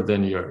lower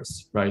than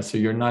yours, right? So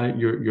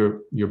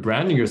you're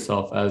branding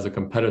yourself as a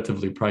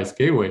competitively priced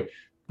gateway,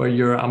 but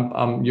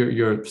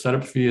your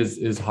setup fee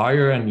is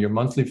higher and your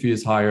monthly fee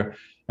is higher.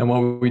 And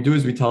what we do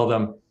is we tell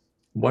them,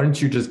 why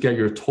don't you just get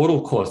your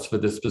total cost for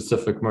this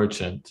specific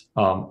merchant,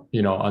 on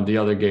the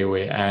other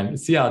gateway and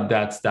see how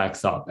that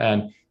stacks up.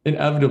 And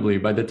inevitably,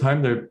 by the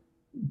time they're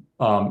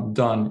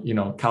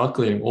done,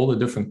 calculating all the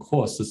different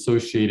costs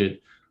associated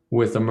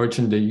with a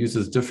merchant that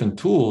uses different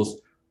tools,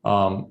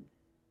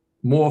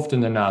 more often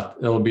than not,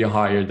 it'll be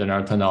higher than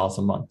our $10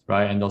 a month,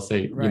 right? And they'll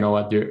say, right, you know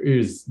what,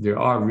 there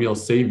are real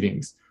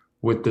savings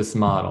with this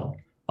model.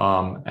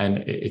 And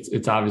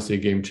it's obviously a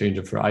game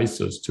changer for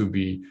ISOs to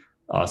be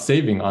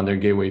saving on their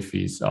gateway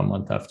fees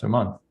month after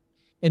month.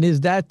 And is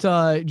that,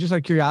 just out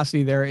of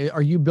curiosity there,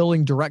 are you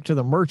billing direct to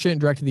the merchant,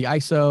 direct to the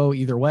ISO,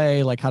 either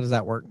way? Like, how does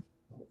that work?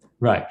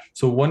 Right.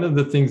 So one of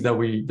the things that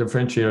we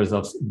differentiate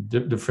ourselves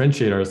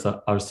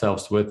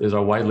with is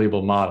our white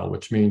label model,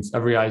 which means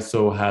every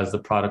ISO has the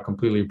product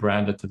completely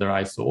branded to their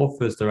ISO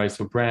office, their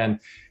ISO brand.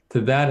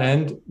 To that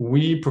end,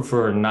 we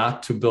prefer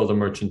not to build a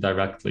merchant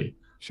directly.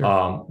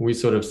 Sure. We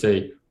sort of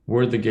say,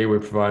 we're the gateway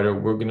provider.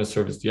 We're going to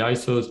service the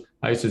ISOs.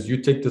 ISOs,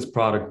 you take this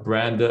product,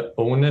 brand it,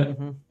 own it,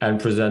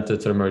 and present it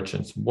to the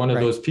merchants. One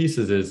of those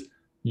pieces is,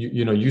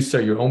 you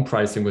set your own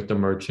pricing with the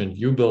merchant,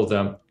 you build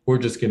them, we're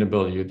just going to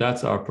bill you.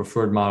 That's our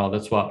preferred model.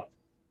 That's what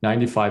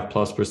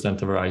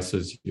 95+% of our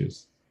ISOs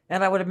use.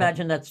 And I would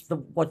imagine that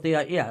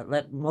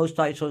most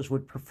ISOs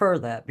would prefer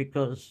that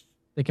because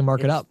they can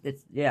mark it up. Right.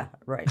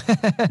 Right.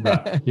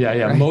 Yeah.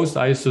 Right. Most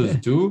ISOs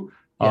do.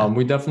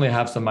 We definitely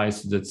have some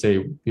ISOs that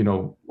say,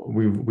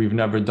 we've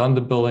never done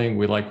the billing.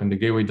 We like when the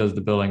gateway does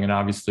the billing, and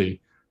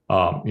obviously,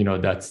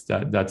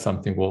 that's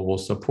something we'll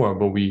support.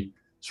 But we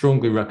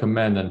strongly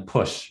recommend and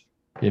push,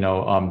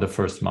 the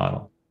first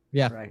model.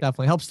 Yeah,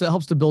 definitely helps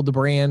to build the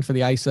brand for the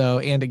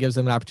ISO, and it gives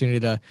them an opportunity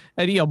to,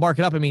 and, mark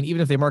it up. I mean,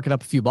 even if they mark it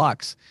up a few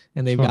bucks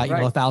and they've got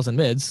 1,000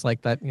 mids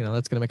like that,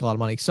 that's going to make a lot of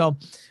money. So,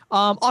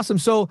 awesome.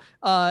 So,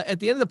 at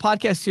the end of the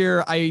podcast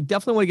here, I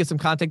definitely want to get some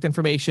contact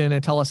information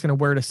and tell us kind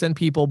of where to send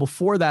people.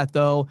 Before that,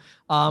 though,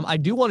 I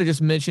do want to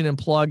just mention and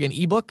plug an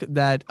ebook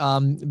that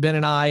Ben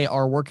and I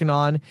are working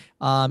on,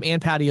 and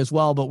Patty as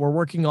well. But we're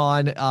working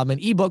on an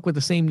ebook with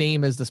the same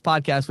name as this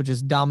podcast, which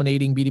is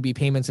Dominating B2B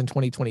Payments in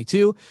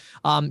 2022.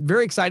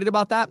 Very excited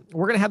about that.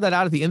 We're going to have that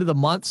out at the end of the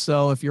month.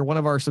 So if you're one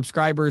of our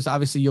subscribers,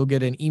 obviously you'll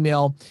get an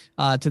email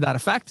to that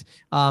effect.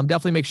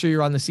 Definitely make sure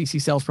you're on the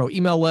CC Sales Pro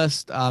email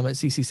list at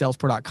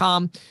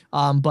ccsalespro.com.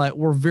 But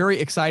we're very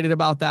excited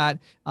about that.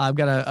 I've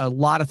got a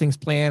lot of things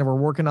planned. We're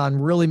working on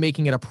really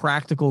making it a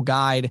practical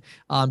guide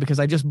because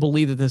I just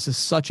believe that this is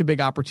such a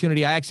big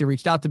opportunity. I actually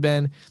reached out to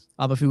Ben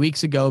a few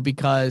weeks ago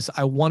because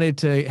I wanted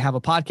to have a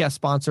podcast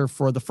sponsor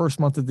for the first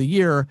month of the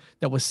year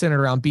that was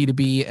centered around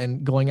B2B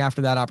and going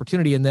after that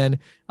opportunity, and then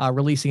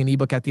releasing an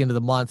ebook at the end of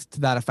the month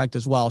to that effect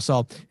as well.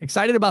 So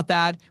excited about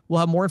that. We'll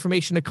have more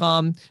information to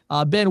come.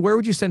 Ben, where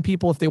would you send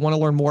people if they want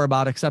to learn more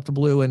about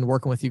AcceptBlue and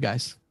working with you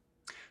guys?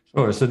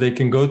 Sure. So they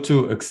can go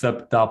to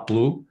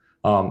accept.blue,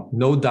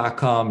 no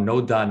 .com, no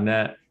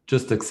 .net,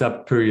 just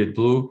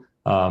accept.blue.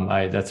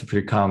 That's a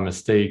pretty common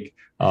mistake.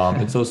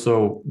 It's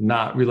also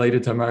not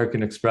related to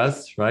American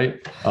Express, right?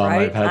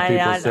 I've had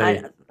people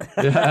say,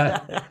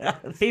 yeah.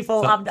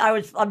 People,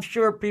 I'm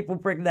sure people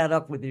bring that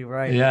up with you,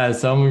 right? Yeah,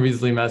 someone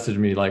recently messaged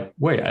me like,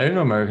 "Wait, I didn't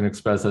know American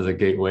Express has a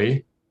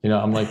gateway."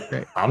 I'm like,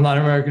 I'm not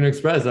American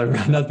Express. I've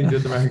got nothing to do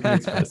with American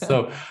Express.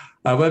 So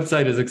our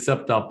website is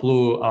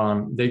accept.blue.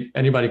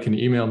 Anybody can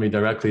email me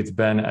directly. It's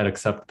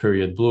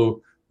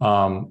ben@accept.blue.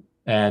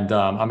 And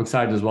I'm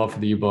excited as well for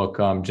the ebook.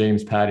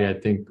 James, Patty, I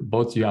think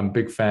both of you, I'm a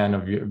big fan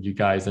of you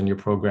guys and your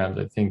programs.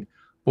 I think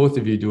both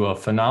of you do a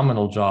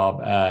phenomenal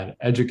job at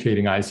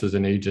educating ISOs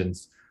and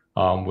agents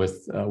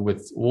with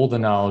all the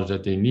knowledge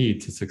that they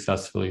need to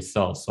successfully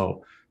sell.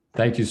 So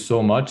thank you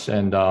so much.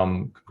 And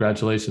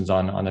congratulations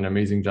on an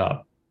amazing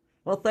job.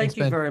 Well, thank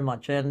you very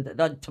much. And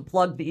to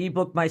plug the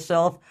ebook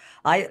myself,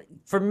 I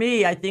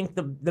think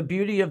the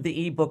beauty of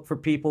the ebook for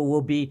people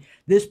will be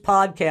this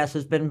podcast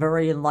has been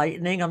very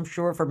enlightening, I'm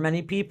sure, for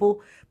many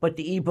people, but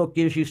the ebook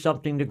gives you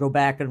something to go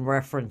back and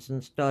reference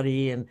and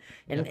study, and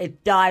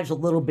it dives a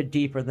little bit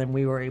deeper than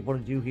we were able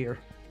to do here.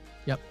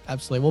 Yep,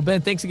 absolutely. Well,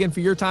 Ben, thanks again for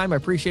your time. I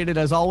appreciate it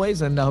as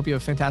always, and I hope you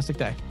have a fantastic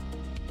day.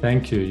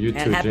 Thank you. You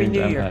too, Happy James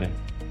New and Year. Patty.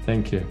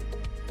 Thank you.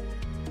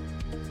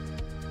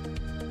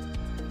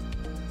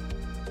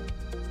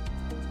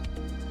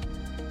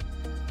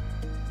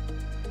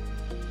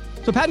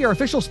 So, Patty, our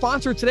official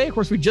sponsor today, of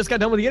course, we just got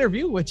done with the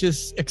interview, which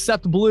is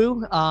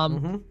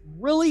AcceptBlue.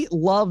 Really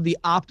love the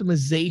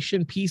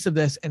optimization piece of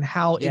this and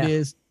how it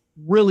is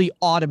really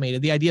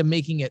automated. The idea of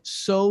making it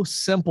so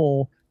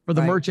simple for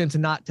the merchant to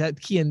not to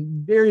key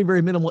in very,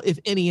 very minimal, if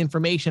any,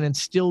 information and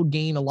still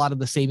gain a lot of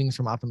the savings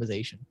from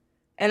optimization.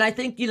 And I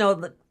think,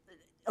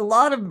 a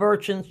lot of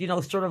merchants,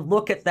 sort of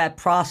look at that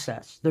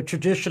process, the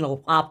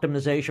traditional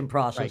optimization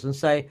process, and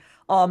say,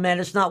 oh man,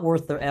 it's not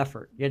worth their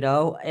effort,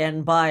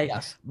 and by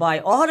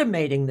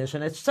automating this,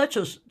 and it's such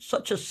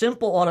a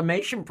simple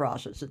automation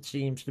process, it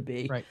seems to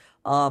be,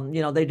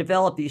 they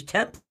develop these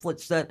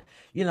templates that,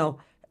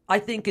 I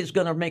think is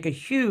going to make a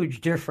huge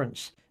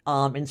difference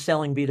in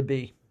selling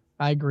B2B.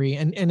 I agree.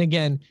 And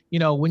again,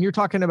 when you're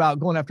talking about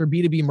going after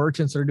B2B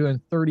merchants that are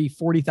doing $30,000,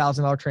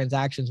 $40,000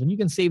 transactions, when you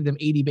can save them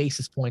 80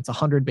 basis points,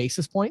 100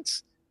 basis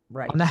points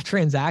on that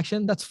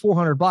transaction, that's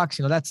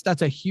 $400.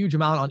 That's a huge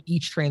amount on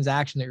each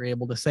transaction that you're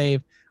able to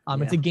save.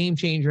 It's a game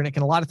changer, and it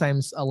can a lot of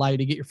times allow you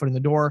to get your foot in the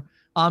door.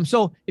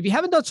 So if you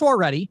haven't done so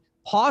already,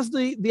 pause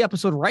the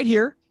episode right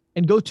here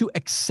and go to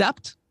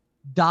accept.blue.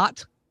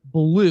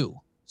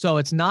 So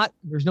there's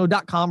no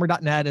 .com or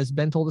 .net, as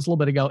Ben told us a little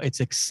bit ago. It's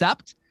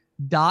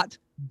accept.blue.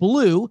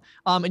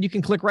 And you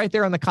can click right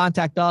there on the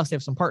contact us. They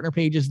have some partner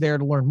pages there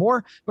to learn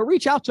more, but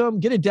reach out to them,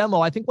 get a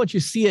demo. I think once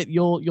you see it,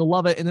 you'll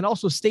love it. And then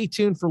also stay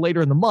tuned for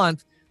later in the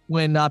month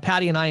when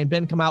Patty and I and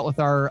Ben come out with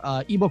our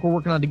ebook we're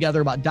working on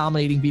together about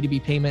dominating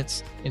B2B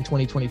payments in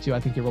 2022. I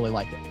think you'll really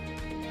like it.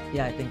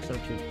 Yeah, I think so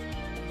too.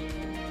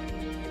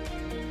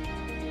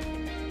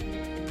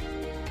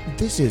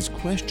 This is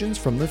Questions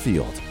from the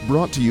Field,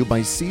 brought to you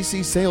by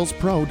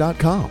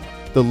ccsalespro.com,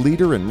 the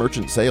leader in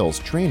merchant sales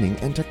training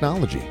and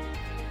technology.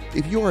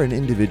 If you are an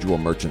individual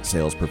merchant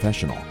sales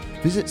professional,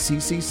 visit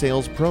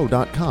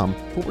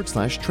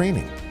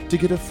ccsalespro.com/training to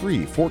get a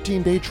free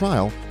 14-day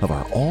trial of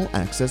our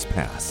all-access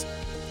pass.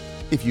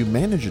 If you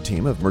manage a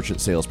team of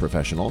merchant sales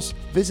professionals,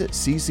 visit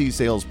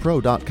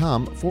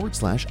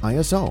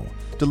ccsalespro.com/ISO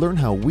to learn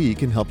how we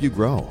can help you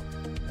grow.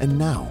 And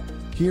now,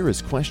 here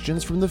is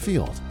Questions from the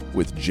Field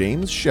with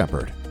James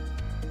Shepard.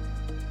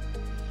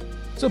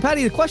 So,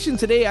 Patty, the question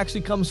today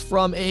actually comes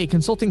from a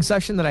consulting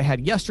session that I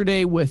had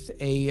yesterday with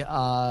a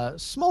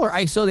smaller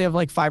ISO. They have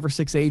like 5 or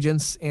 6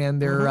 agents,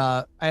 and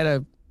I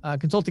had a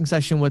consulting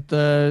session with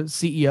the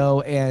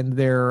CEO and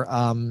their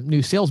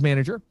new sales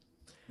manager.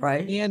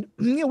 Right. And,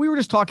 we were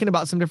just talking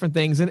about some different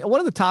things. And one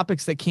of the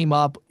topics that came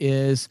up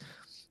is,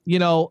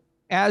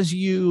 as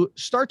you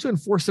start to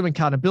enforce some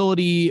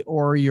accountability,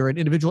 or you're an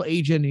individual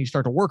agent and you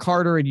start to work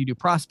harder and you do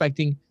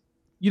prospecting,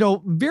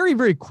 very,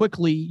 very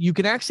quickly, you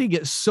can actually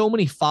get so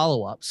many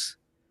follow-ups.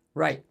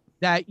 Right.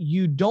 That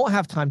you don't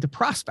have time to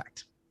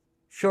prospect.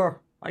 Sure.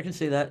 I can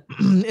see that.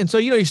 And so,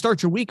 you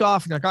start your week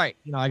off and you're like, all right,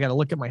 I got to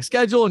look at my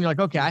schedule, and you're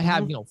like, okay, I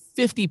have,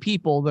 50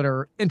 people that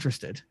are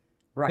interested.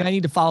 Right. And I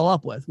need to follow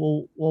up with.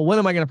 Well, when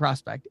am I going to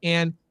prospect?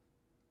 And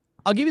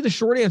I'll give you the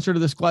short answer to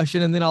this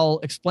question, and then I'll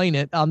explain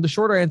it. The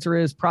shorter answer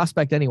is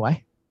prospect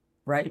anyway.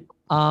 Right.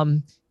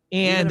 And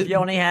even if you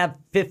only have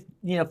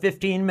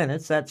 15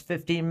 minutes, that's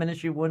 15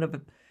 minutes you wouldn't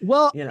have.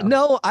 Well,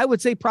 no, I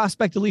would say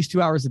prospect at least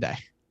 2 hours a day.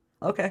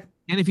 Okay.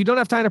 And if you don't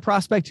have time to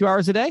prospect 2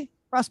 hours a day,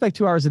 prospect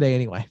 2 hours a day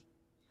anyway.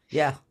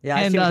 Yeah. Yeah.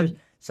 I see what you're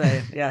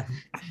saying. Yeah.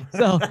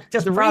 So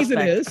just the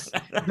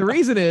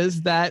reason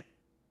is that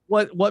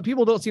what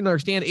people don't seem to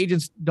understand,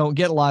 agents don't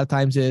get a lot of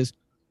times, is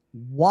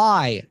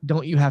why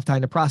don't you have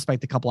time to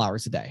prospect a couple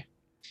hours a day?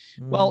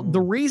 Well,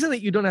 the reason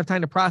that you don't have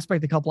time to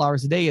prospect a couple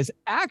hours a day is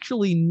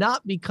actually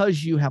not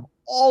because you have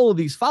all of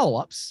these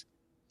follow-ups.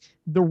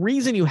 The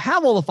reason you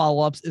have all the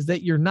follow-ups is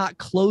that you're not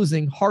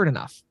closing hard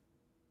enough.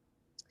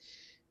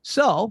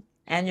 So,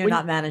 and you're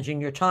not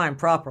managing your time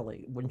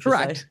properly, wouldn't you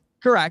say?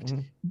 Correct.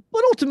 Mm-hmm.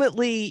 But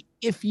ultimately,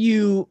 if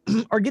you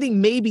are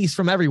getting maybes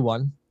from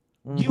everyone,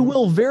 you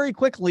will very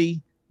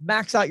quickly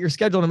max out your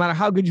schedule, no matter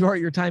how good you are at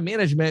your time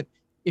management.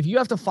 If you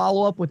have to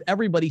follow up with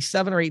everybody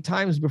 7 or 8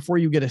 times before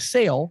you get a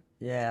sale,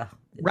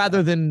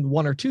 rather than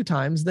 1 or 2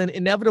 times, then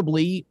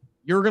inevitably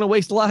you're going to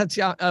waste a lot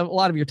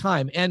of your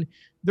time. And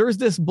there's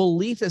this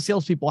belief that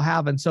salespeople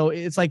have. And so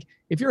it's like,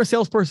 if you're a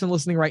salesperson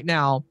listening right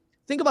now,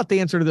 think about the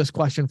answer to this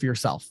question for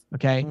yourself.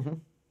 Okay. Mm-hmm.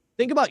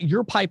 Think about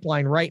your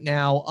pipeline right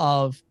now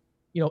of,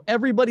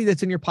 everybody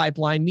that's in your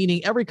pipeline,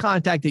 meaning every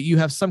contact that you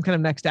have some kind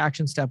of next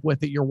action step with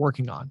that you're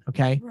working on.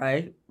 Okay.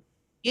 Right.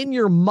 In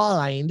your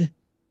mind,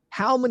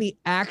 how many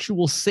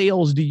actual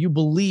sales do you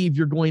believe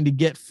you're going to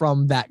get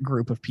from that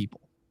group of people?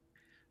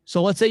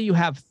 So let's say you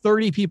have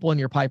 30 people in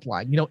your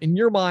pipeline. In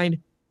your mind,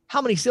 how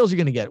many sales you're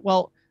going to get?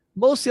 Well,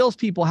 most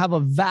salespeople have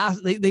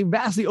they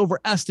vastly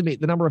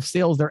overestimate the number of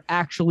sales they're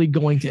actually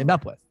going to end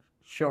up with.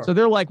 Sure. So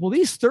they're like, well,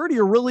 these 30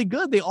 are really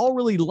good. They all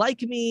really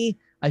like me.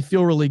 I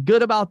feel really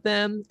good about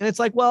them. And it's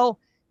like, well,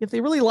 if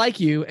they really like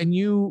you and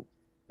you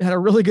had a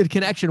really good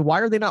connection, why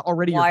are they not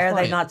already your client?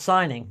 Why are they not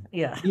signing?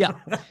 Yeah. Yeah.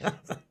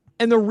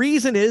 And the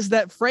reason is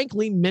that,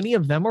 frankly, many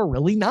of them are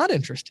really not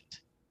interested.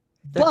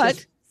 They're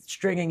just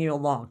stringing you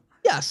along.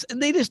 Yes. And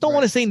they just don't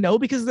want to say no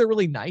because they're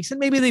really nice. And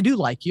maybe they do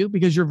like you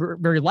because you're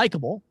very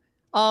likable.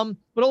 But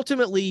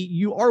ultimately,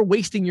 you are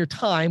wasting your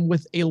time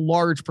with a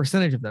large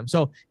percentage of them.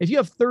 So if you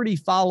have 30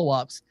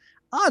 follow-ups,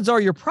 odds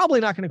are you're probably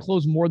not going to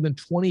close more than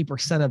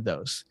 20% of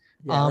those.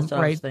 Yeah, that's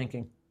what I was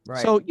thinking.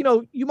 Right. So,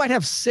 you might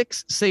have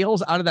 6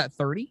 sales out of that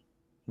 30.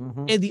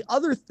 Mm-hmm. And the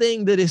other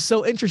thing that is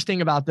so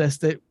interesting about this,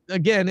 that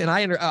again, and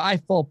I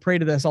fall prey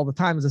to this all the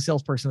time as a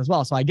salesperson as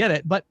well, so I get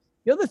it. But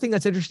the other thing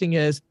that's interesting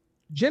is,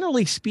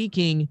 generally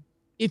speaking,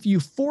 if you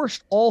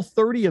forced all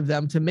 30 of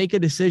them to make a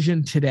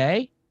decision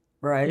today,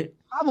 right,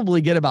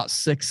 probably get about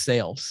 6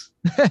 sales,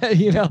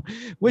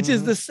 which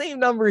is the same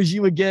number as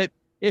you would get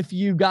if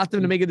you got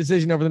them to make a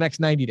decision over the next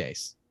 90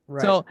 days.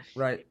 Right. So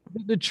right.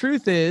 The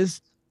truth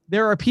is,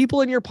 there are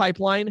people in your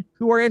pipeline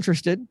who are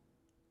interested.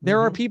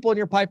 There are people in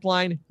your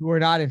pipeline who are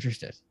not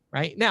interested.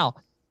 Right now,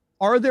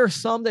 are there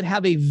some that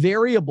have a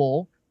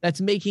variable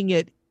that's making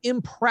it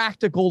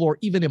impractical or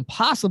even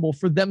impossible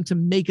for them to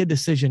make a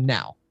decision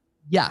now?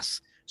 Yes.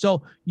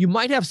 So you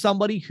might have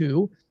somebody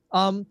who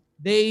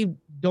they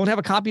don't have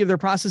a copy of their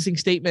processing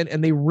statement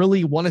and they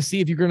really want to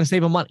see if you're going to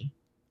save them money.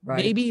 Right.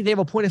 Maybe they have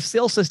a point of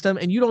sale system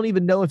and you don't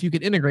even know if you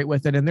can integrate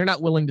with it, and they're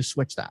not willing to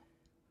switch that.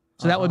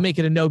 So that would make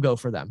it a no-go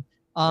for them.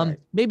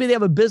 Maybe they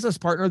have a business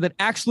partner that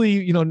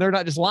actually, they're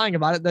not just lying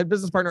about it. That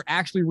business partner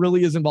actually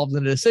really is involved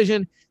in a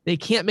decision. They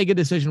can't make a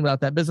decision without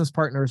that business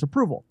partner's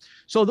approval.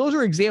 So those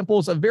are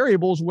examples of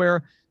variables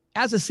where,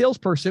 as a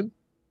salesperson,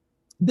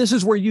 this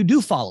is where you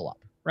do follow up,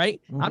 right?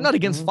 Mm-hmm. I'm not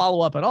against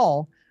follow up at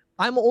all.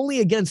 I'm only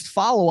against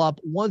follow up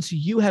once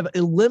you have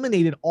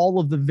eliminated all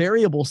of the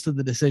variables to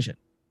the decision.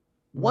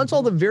 Once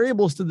all the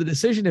variables to the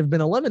decision have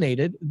been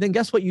eliminated, then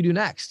guess what you do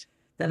next?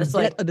 Then it's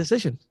get a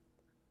decision.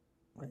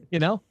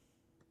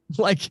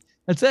 Like,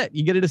 that's it.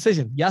 You get a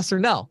decision, yes or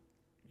no.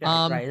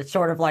 Right. It's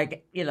sort of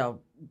like,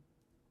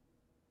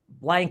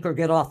 blank or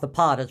get off the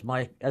pot, as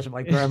my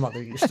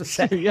grandmother used to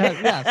say. Yes,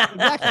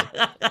 exactly.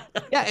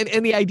 Yeah.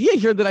 And the idea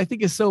here that I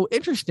think is so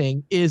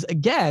interesting is,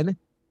 again,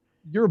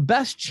 your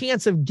best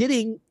chance of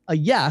getting a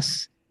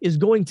yes is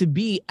going to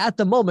be at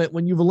the moment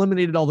when you've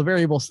eliminated all the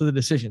variables to the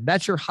decision.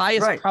 That's your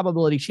highest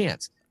probability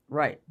chance.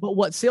 Right. But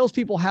what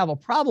salespeople have a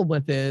problem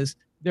with is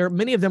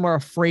many of them are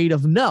afraid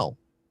of no.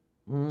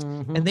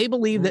 Mm-hmm. And they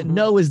believe that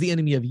no is the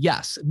enemy of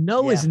yes.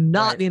 No is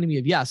not the enemy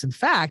of yes. In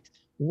fact,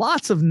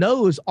 lots of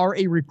no's are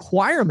a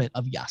requirement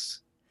of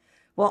yes.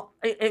 Well,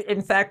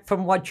 in fact,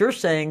 from what you're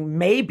saying,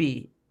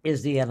 maybe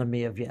is the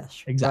enemy of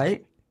yes. Exactly.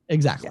 Right?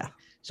 Exactly. Yeah.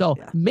 So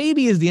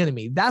maybe is the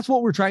enemy. That's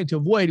what we're trying to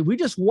avoid. We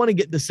just want to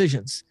get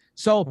decisions.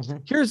 So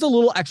here's a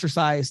little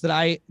exercise that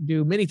I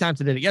do many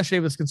times. I did it yesterday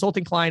with this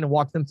consulting client and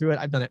walked them through it.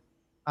 I've done it,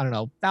 I don't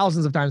know,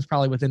 thousands of times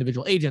probably with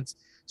individual agents.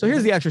 So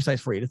here's the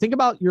exercise for you to think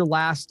about your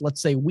last,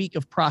 let's say, week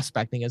of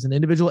prospecting as an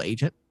individual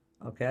agent.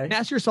 Okay. And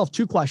ask yourself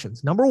 2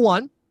 questions. Number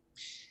 1,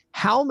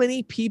 how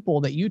many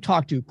people that you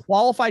talk to,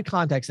 qualified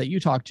contacts that you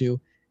talk to,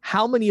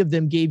 how many of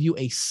them gave you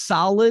a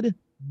solid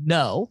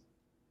no?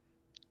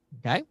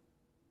 Okay.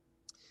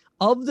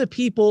 Of the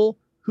people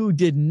who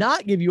did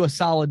not give you a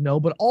solid no,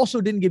 but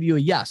also didn't give you a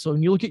yes. So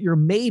when you look at your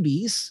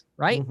maybes,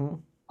 right?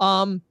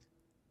 On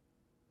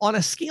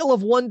a scale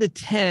of 1 to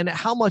 10,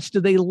 how much do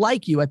they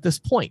like you at this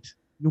point?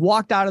 You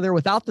walked out of there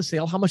without the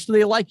sale. How much do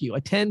they like you?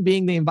 A 10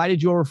 being they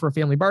invited you over for a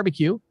family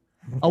barbecue.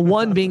 A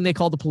 1 being they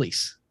called the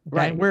police. Okay?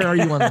 Right. Where are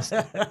you on this?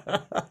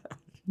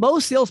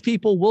 Most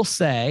salespeople will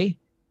say,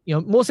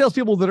 most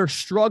salespeople that are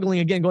struggling,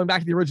 again, going back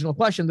to the original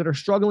question, that are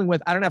struggling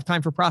with, I don't have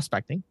time for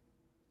prospecting.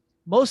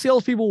 Most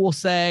salespeople will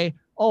say,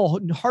 oh,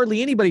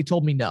 hardly anybody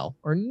told me no,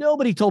 or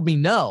nobody told me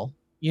no.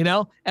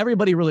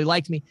 Everybody really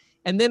liked me.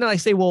 And then I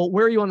say, well,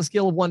 where are you on a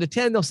scale of 1 to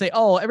 10? They'll say,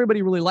 oh,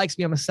 everybody really likes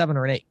me. I'm a 7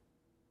 or an 8.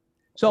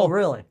 So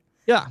really?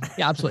 Yeah,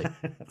 absolutely.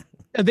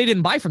 They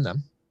didn't buy from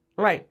them.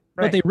 Right.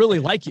 But they really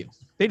like you.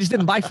 They just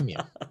didn't buy from you.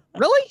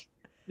 Really?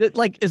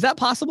 Is that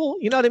possible?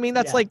 You know what I mean?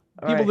 That's like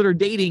people that are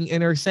dating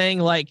and are saying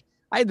like,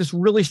 I had this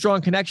really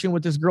strong connection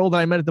with this girl that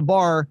I met at the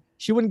bar.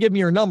 She wouldn't give me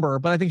her number,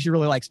 but I think she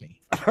really likes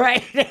me.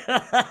 Right.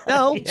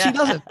 No, she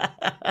doesn't.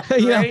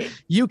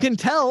 You can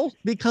tell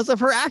because of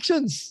her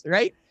actions,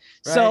 right?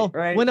 So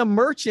when a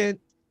merchant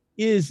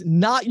is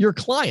not your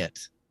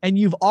client and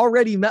you've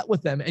already met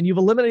with them and you've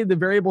eliminated the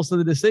variables of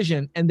the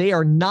decision and they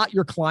are not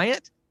your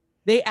client,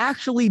 they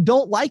actually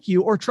don't like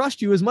you or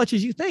trust you as much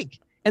as you think.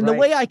 And the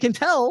way I can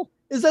tell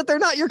is that they're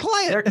not your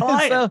client. Their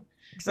client. So,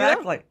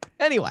 exactly.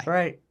 Anyway.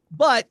 Right.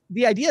 But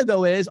the idea,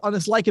 though, is on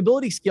this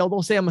likability scale,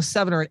 they'll say I'm a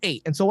 7 or an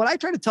 8. And so what I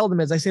try to tell them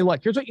is I say,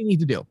 look, here's what you need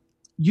to do.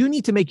 You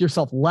need to make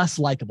yourself less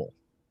likable.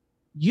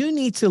 You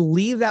need to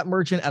leave that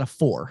merchant at a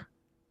 4.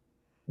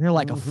 And they're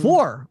like, a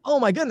 4?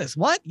 Oh, my goodness.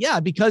 What? Yeah,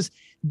 because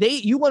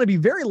you want to be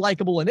very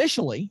likable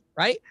initially,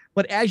 right?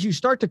 But as you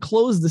start to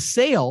close the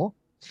sale,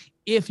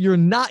 if you're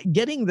not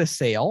getting the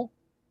sale,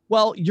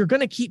 well, you're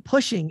going to keep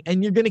pushing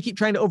and you're going to keep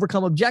trying to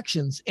overcome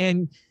objections.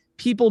 And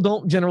people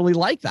don't generally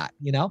like that,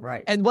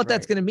 Right. And what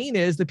that's going to mean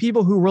is the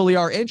people who really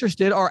are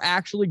interested are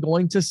actually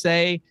going to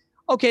say,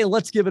 okay,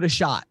 let's give it a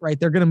shot, right?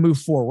 They're going to move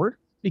forward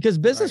because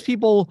business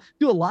people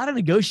do a lot of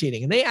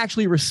negotiating and they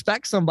actually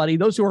respect somebody.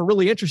 Those who are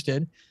really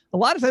interested, a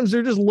lot of times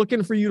they're just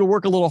looking for you to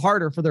work a little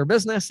harder for their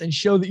business and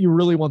show that you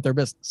really want their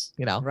business,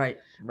 Right.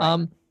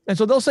 And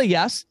so they'll say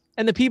yes.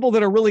 And the people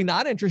that are really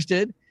not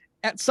interested,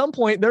 at some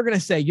point, they're going to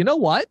say, you know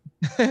what?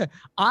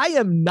 I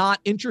am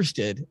not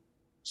interested.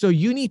 So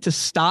you need to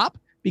stop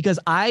because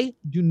I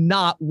do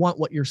not want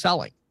what you're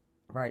selling.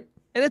 Right.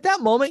 And at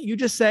that moment, you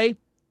just say,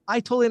 I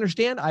totally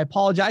understand. I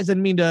apologize. I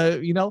didn't mean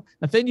to,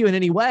 offend you in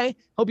any way.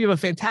 Hope you have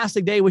a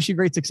fantastic day. Wish you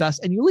great success.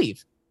 And you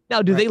leave.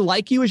 Now, do they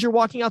like you as you're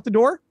walking out the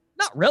door?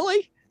 Not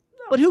really.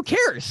 No. But who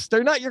cares?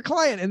 They're not your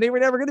client and they were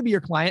never going to be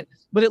your client.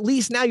 But at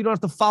least now you don't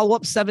have to follow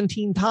up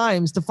 17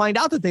 times to find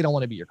out that they don't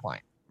want to be your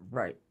client.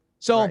 Right.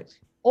 So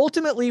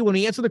ultimately, when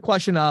we answer the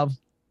question of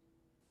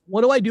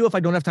what do I do if I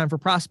don't have time for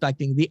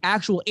prospecting? The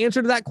actual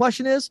answer to that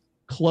question is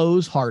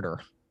close harder.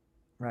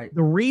 Right.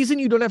 The reason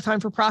you don't have time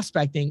for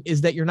prospecting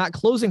is that you're not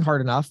closing hard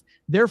enough.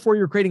 Therefore,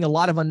 you're creating a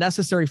lot of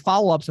unnecessary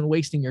follow-ups and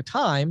wasting your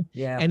time.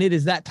 Yeah. And it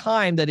is that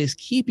time that is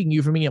keeping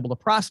you from being able to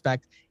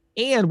prospect.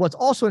 And what's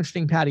also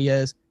interesting, Patty,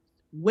 is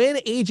when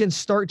agents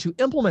start to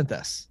implement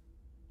this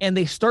and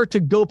they start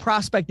to go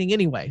prospecting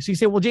anyway. So you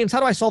say, well, James,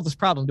 how do I solve this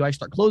problem? Do I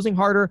start closing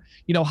harder?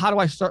 How do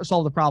I start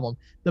solve the problem?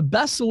 The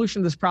best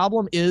solution to this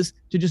problem is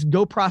to just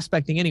go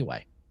prospecting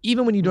anyway,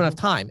 even when you don't have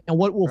time. And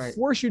what will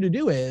force you to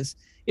do is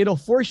it'll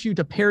force you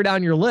to pare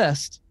down your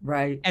list.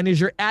 Right. And as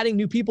you're adding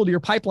new people to your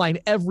pipeline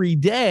every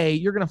day,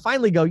 you're going to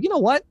finally go, you know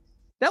what?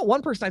 That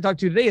one person I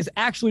talked to today is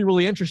actually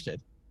really interested.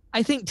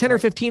 I think 10 or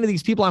 15 of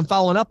these people I'm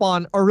following up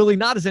on are really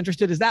not as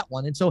interested as that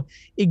one. And so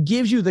it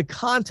gives you the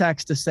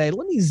context to say,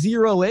 let me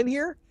zero in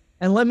here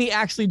and let me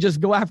actually just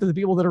go after the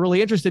people that are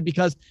really interested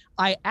because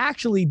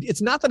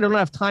it's not that I don't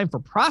have time for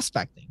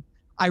prospecting.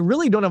 I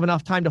really don't have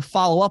enough time to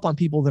follow up on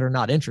people that are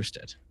not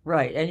interested.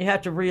 Right. And you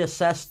have to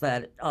reassess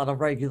that on a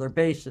regular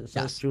basis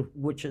as to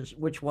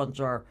which ones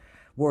are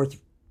worth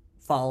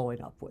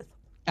following up with.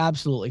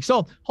 Absolutely.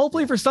 So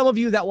hopefully for some of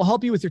you that will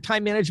help you with your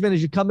time management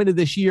as you come into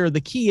this year.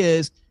 The key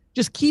is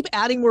just keep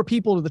adding more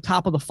people to the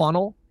top of the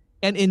funnel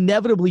and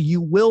inevitably you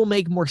will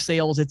make more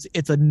sales.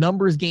 It's a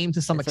numbers game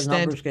to some extent. It's a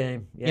numbers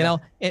game. Yeah.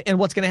 And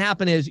what's going to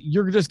happen is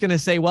you're just going to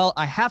say, well,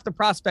 I have to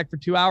prospect for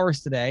 2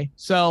 hours today.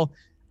 So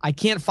I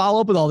can't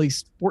follow up with all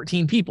these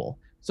 14 people.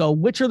 So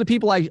which are the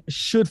people I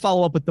should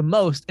follow up with the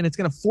most? And it's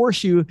going to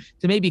force you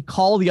to maybe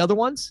call the other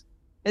ones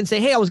and say,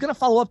 hey, I was going to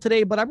follow up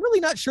today, but I'm really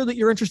not sure that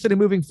you're interested in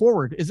moving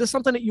forward. Is this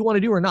something that you want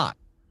to do or not?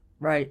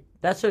 Right.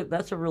 That's a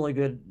really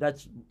good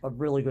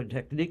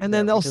technique. And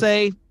then they'll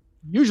say,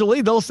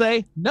 usually they'll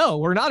say, no,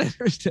 we're not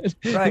interested.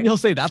 Right. And you'll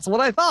say, that's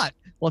what I thought.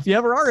 Well, if you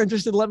ever are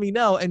interested, let me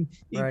know. And,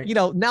 Right.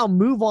 Now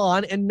move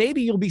on. And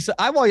maybe you'll be,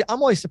 I'm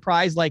always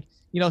surprised. Like,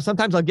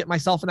 sometimes I'll get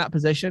myself in that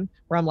position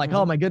where I'm like,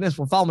 oh my goodness,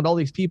 we're following all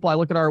these people. I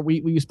look at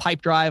we use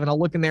Pipedrive, and I'll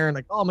look in there and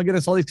like, oh my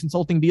goodness, all these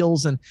consulting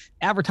deals and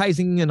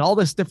advertising and all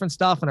this different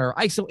stuff and our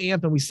ISO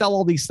AMP, and we sell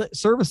all these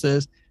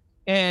services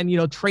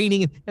and,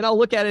 training. And I'll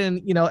look at it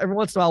and, every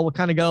once in a while we'll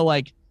kind of go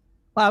like,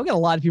 wow, we got a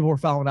lot of people we're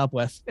following up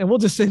with, and we'll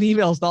just send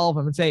emails to all of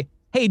them and say,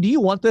 hey, do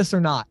you want this or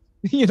not?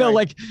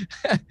 Right.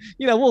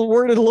 We'll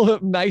word it a little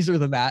bit nicer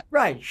than that.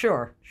 Right.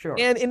 Sure.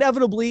 And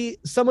inevitably,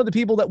 some of the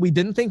people that we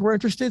didn't think were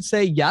interested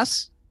say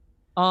yes.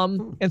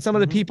 And some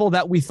of the people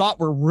that we thought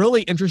were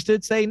really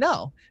interested say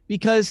no,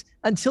 because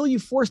until you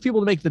force people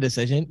to make the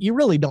decision, you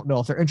really don't know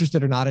if they're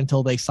interested or not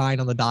until they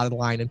sign on the dotted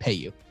line and pay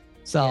you.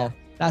 So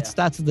that's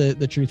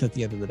the truth at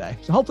the end of the day.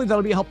 So hopefully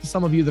that'll be a help to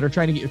some of you that are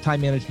trying to get your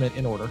time management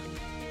in order.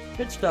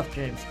 Good stuff,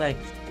 James.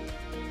 Thanks.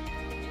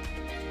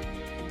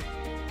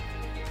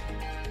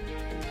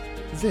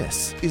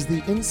 This is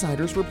the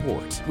Insider's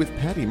Report with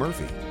Patty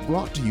Murphy,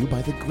 brought to you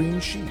by The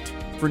Green Sheet.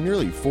 For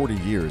nearly 40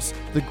 years,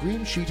 The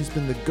Green Sheet has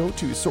been the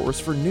go-to source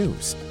for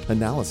news,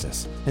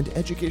 analysis, and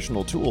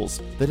educational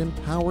tools that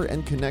empower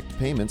and connect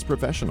payments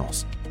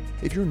professionals.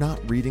 If you're not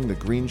reading The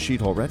Green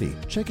Sheet already,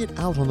 check it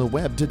out on the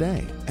web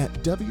today at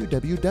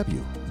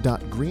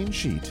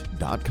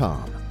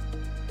www.greensheet.com.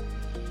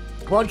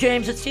 Well,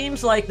 James, it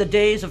seems like the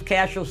days of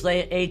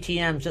cashless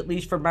ATMs, at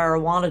least for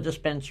marijuana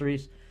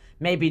dispensaries,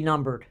 may be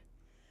numbered.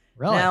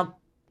 Really? Now,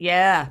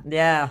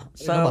 yeah.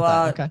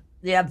 So, okay.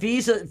 Yeah,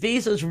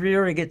 Visa's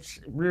rearing its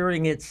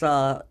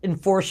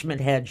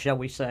enforcement head, shall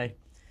we say.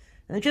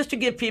 And just to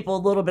give people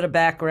a little bit of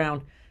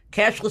background,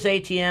 cashless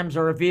ATMs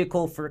are a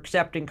vehicle for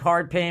accepting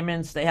card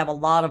payments. They have a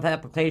lot of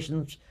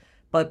applications,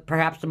 but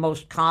perhaps the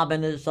most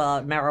common is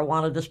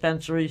marijuana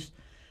dispensaries.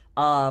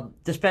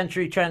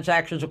 Dispensary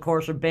transactions, of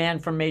course, are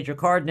banned from major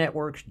card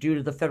networks due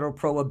to the federal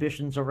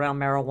prohibitions around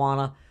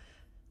marijuana.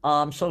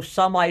 So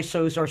some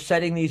ISOs are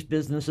setting these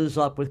businesses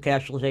up with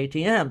cashless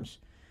ATMs,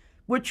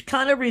 which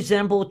kind of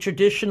resemble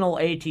traditional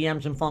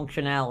ATMs in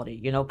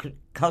functionality.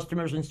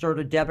 Customers insert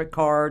a debit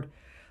card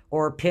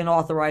or a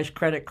PIN-authorized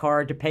credit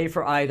card to pay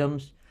for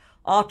items,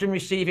 often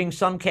receiving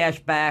some cash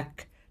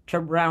back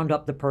to round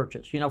up the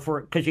purchase,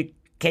 because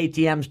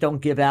KTMs don't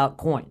give out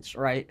coins,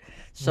 right?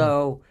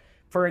 So,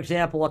 for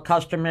example, a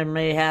customer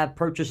may have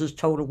purchases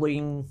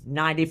totaling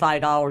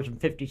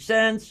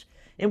 $95.50,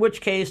 in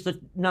which case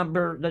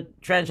the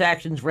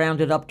transactions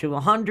rounded up to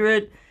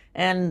 100,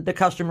 and the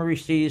customer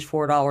receives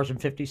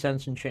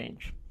 $4.50 in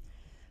change.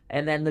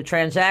 And then the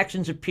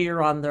transactions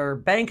appear on their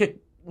bank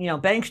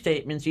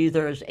statements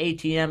either as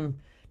ATM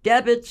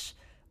debits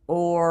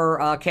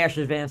or cash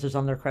advances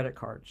on their credit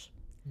cards.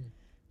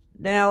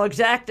 Now,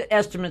 exact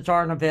estimates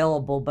aren't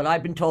available, but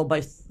I've been told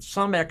by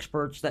some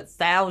experts that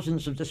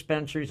thousands of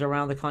dispensaries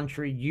around the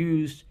country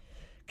use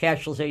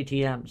cashless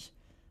ATMs.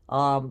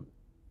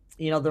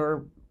 There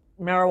are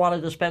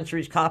marijuana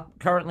dispensaries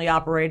currently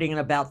operating in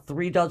about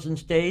 36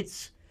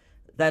 states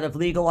that have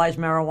legalized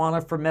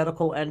marijuana for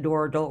medical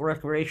and/or adult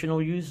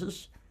recreational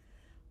uses.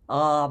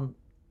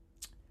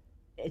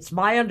 It's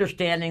my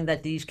understanding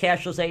that these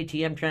cashless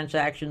ATM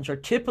transactions are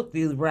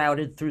typically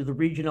routed through the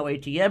regional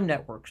ATM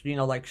networks,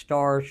 like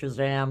Star,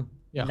 Shazam,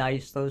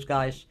 NICE, those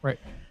guys. Right.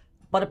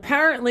 But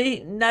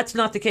apparently that's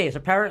not the case.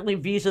 Apparently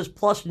Visa's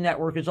Plus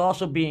network is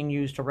also being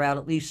used to route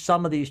at least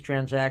some of these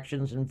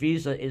transactions, and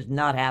Visa is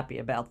not happy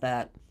about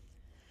that.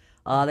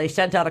 They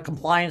sent out a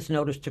compliance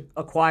notice to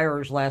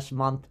acquirers last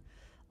month,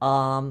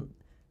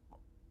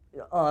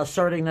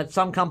 asserting that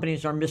some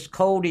companies are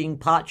miscoding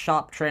pot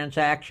shop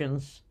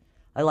transactions.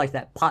 I like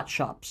that, pot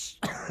shops.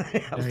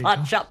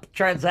 Pot shop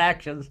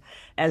transactions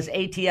as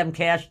ATM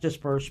cash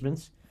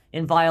disbursements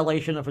in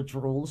violation of its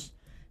rules.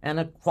 And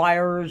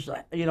acquirers,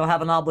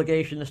 have an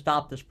obligation to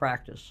stop this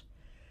practice.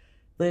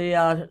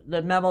 The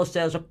memo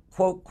says,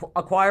 quote,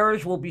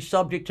 acquirers will be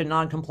subject to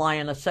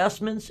non-compliant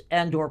assessments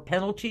and/or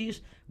penalties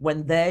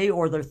when they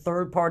or their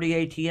third-party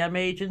ATM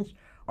agents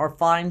are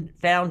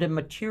found in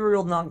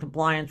material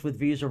non-compliance with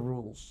Visa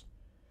rules.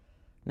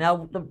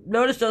 Now, the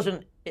notice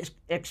doesn't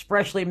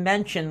expressly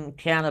mention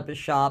cannabis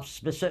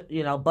shops,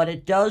 but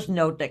it does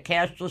note that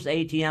cashless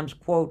ATMs,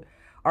 quote,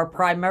 are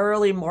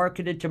primarily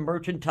marketed to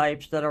merchant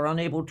types that are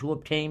unable to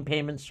obtain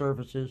payment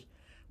services,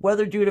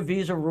 whether due to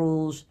Visa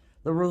rules,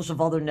 the rules of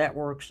other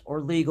networks,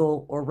 or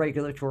legal or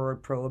regulatory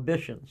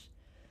prohibitions.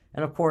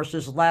 And of course,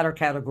 this latter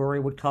category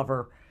would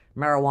cover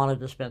marijuana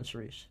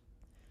dispensaries.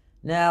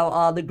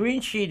 Now, the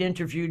Green Sheet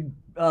interviewed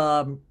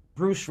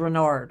Bruce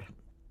Renard.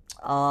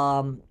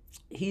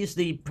 He's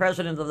the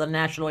president of the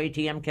National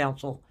ATM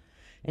Council.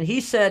 And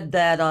he said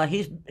that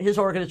his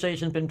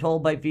organization's been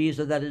told by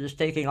Visa that it is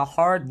taking a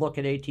hard look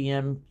at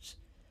ATMs,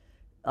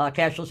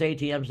 cashless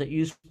ATMs that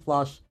use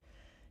Plus,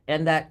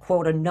 and that,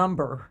 quote, a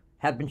number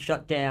have been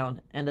shut down,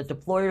 and that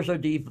deployers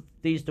of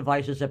these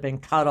devices have been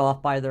cut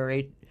off by their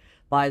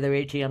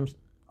ATMs,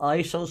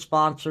 ISO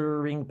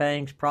sponsoring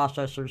banks,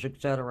 processors,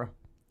 etc.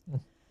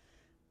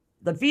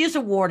 The visa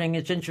warning,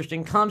 it's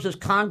interesting, comes as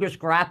Congress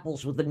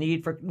grapples with the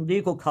need for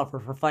legal cover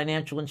for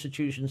financial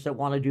institutions that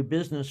want to do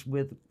business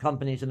with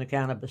companies in the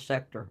cannabis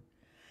sector.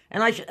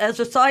 And as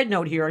a side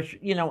note here,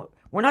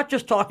 we're not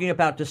just talking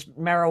about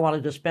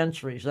marijuana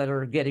dispensaries that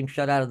are getting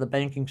shut out of the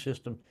banking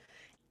system.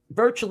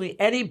 Virtually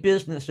any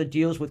business that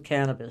deals with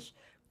cannabis,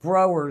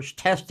 growers,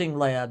 testing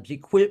labs,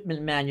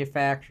 equipment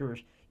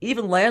manufacturers,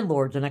 even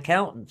landlords and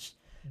accountants,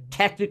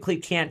 technically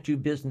can't do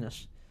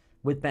business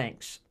with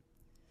banks.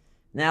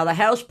 Now, the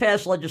House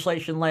passed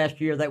legislation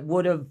last year that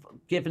would have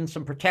given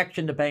some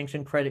protection to banks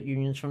and credit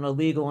unions from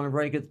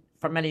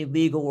any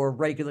legal or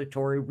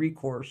regulatory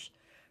recourse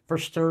for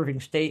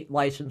serving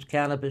state-licensed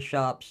cannabis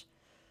shops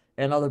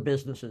and other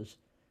businesses.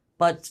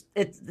 But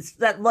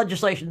that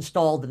legislation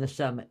stalled in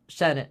the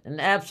Senate, and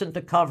absent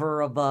the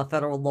cover of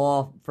federal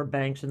law for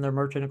banks and their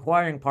merchant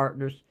acquiring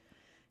partners,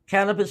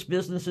 cannabis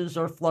businesses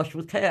are flush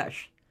with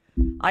cash.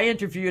 I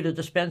interviewed a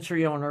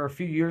dispensary owner a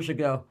few years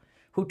ago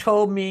who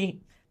told me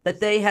that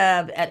they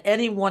have at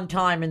any one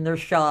time in their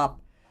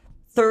shop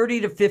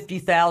 $30,000 to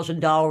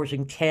 $50,000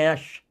 in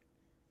cash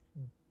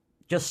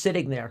just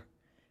sitting there.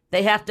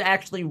 They have to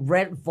actually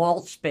rent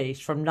vault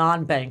space from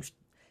non-banks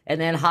and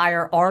then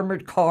hire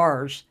armored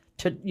cars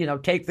to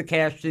take the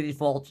cash to these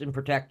vaults and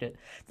protect it.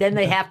 Then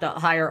they have to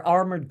hire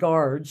armored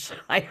guards.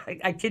 I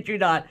kid you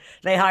not.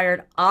 They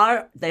hire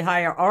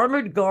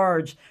armored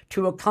guards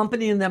to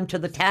accompany them to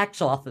the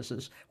tax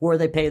offices where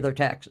they pay their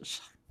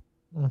taxes.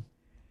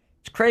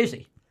 It's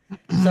crazy.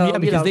 So, yeah,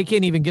 because they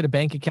can't even get a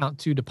bank account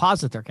to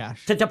deposit their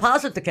cash. To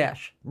deposit the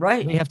cash,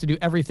 right? They have to do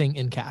everything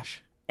in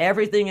cash.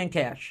 Everything in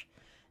cash.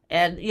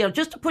 And,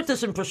 just to put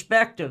this in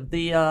perspective,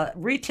 the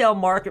retail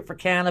market for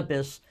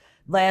cannabis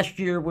last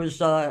year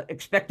was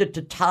expected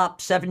to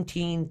top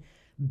 $17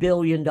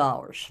 billion.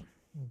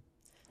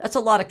 That's a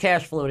lot of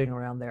cash floating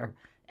around there.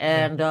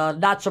 And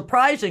not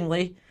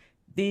surprisingly,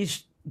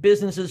 these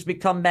businesses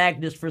become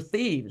magnets for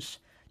thieves.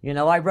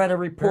 I read a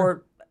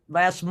report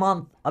last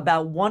month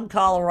about one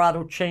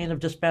Colorado chain of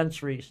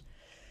dispensaries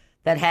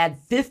that had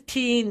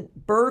 15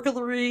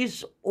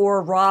 burglaries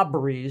or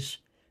robberies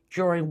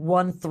during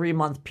one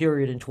 3-month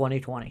period in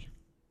 2020.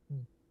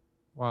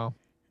 Wow.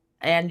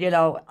 And,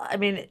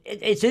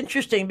 it's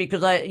interesting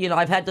because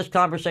I've had this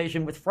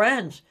conversation with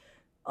friends.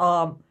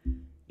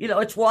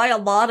 It's why a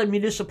lot of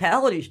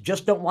municipalities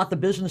just don't want the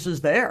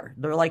businesses there.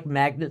 They're like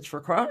magnets for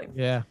crime.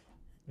 Yeah.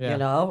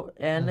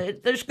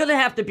 There's going to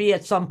have to be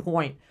at some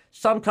point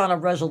some kind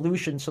of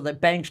resolution so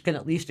that banks can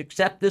at least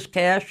accept this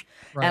cash.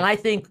 Right. And I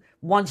think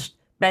once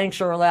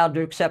banks are allowed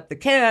to accept the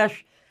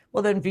cash,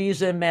 well, then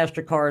Visa and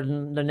MasterCard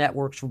and the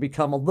networks will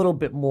become a little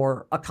bit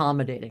more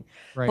accommodating.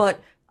 Right.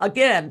 But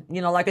again,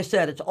 like I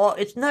said,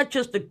 it's not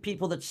just the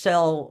people that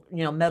sell,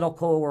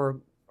 medical or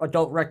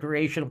adult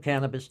recreational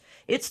cannabis.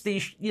 It's the,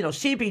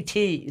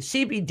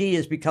 CBD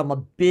has become a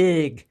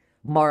big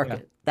market.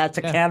 Yeah. That's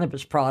a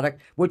cannabis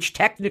product, which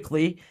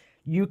technically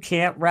you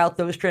can't route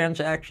those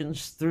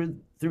transactions through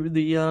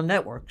the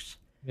networks.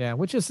 Yeah,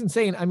 which is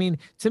insane. I mean,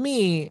 to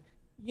me,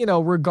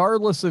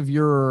 regardless of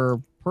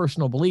your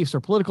personal beliefs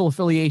or political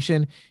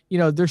affiliation,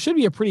 there should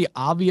be a pretty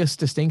obvious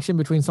distinction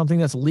between something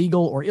that's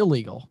legal or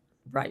illegal.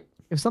 Right.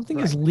 If something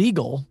is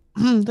legal,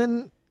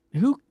 then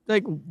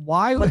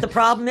why? But the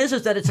problem is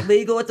that it's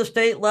legal at the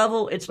state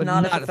level. It's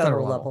not at the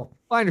federal level.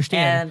 I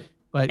understand.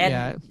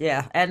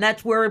 And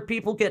that's where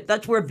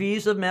that's where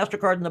Visa,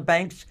 MasterCard, and the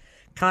banks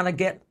kind of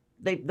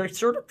they're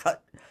sort of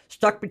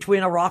stuck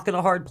between a rock and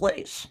a hard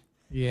place.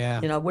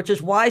 Yeah. Which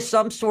is why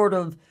some sort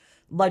of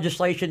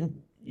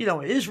legislation,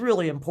 is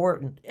really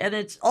important. And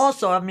it's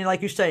also,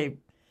 like you say,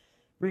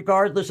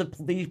 regardless of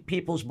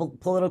people's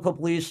political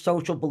beliefs,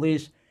 social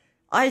beliefs,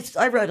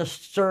 I read a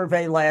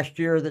survey last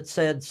year that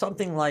said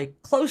something like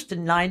close to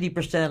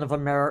 90%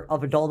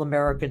 of adult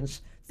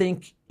Americans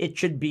think it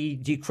should be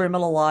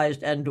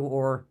decriminalized and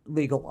or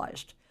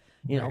legalized,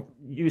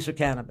 use of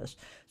cannabis.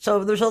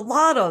 So there's a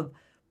lot of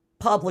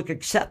public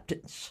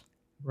acceptance.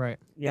 Right.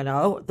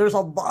 There's a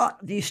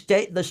lot. The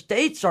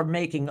states are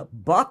making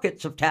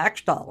buckets of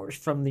tax dollars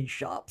from these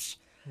shops.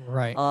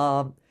 Right.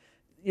 Yeah,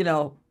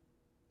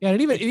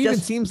 and it even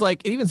seems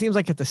like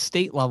at the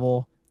state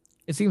level,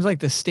 it seems like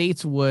the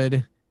states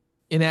would,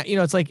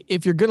 it's like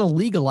if you're going to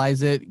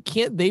legalize it,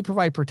 can't they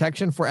provide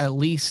protection for at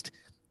least,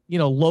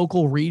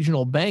 local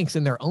regional banks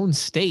in their own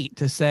state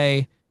to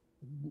say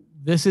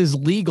this is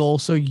legal,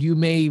 so you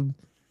may.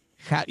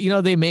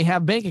 They may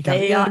have bank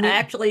accounts.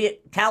 Actually,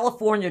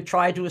 California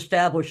tried to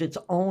establish its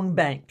own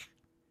bank.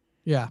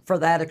 Yeah. For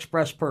that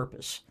express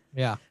purpose.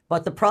 Yeah.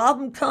 But the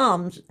problem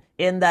comes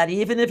in that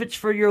even if it's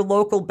for your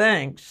local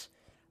banks,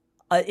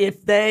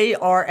 if they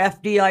are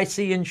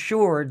FDIC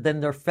insured, then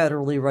they're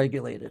federally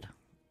regulated.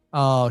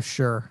 Oh,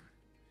 sure.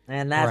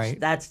 And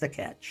that's the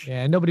catch.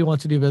 Yeah, nobody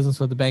wants to do business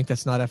with a bank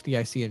that's not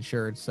FDIC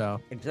insured. So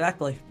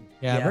exactly.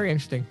 Yeah, very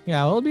interesting.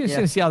 Yeah, well, it'll be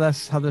interesting to see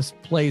how this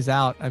plays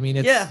out. I mean,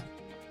 it's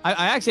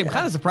I actually am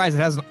kind of surprised it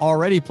hasn't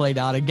already played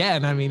out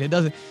again. I mean, it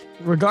doesn't,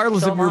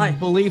 regardless of your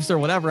beliefs or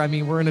whatever. I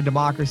mean, we're in a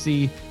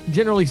democracy.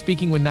 Generally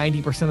speaking, when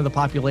 90% of the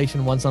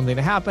population wants something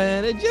to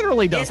happen, it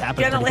generally does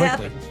happen. Generally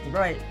happens.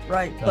 Right.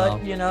 So.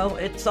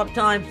 But, it's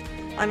sometimes,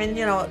 I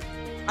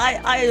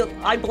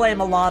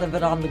blame a lot of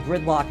it on the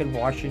gridlock in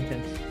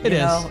Washington. It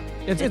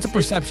is. It's a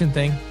perception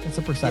thing. It's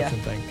a perception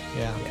thing.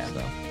 Yeah.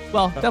 So.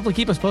 Well, definitely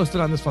keep us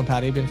posted on this one,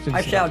 Patty.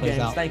 I shall,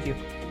 James. Thank you.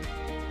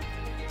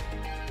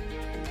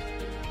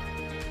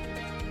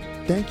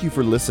 Thank you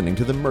for listening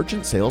to the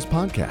Merchant Sales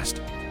Podcast.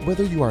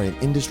 Whether you are an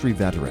industry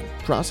veteran,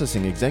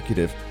 processing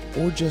executive,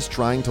 or just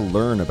trying to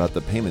learn about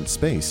the payment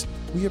space,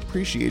 we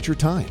appreciate your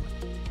time.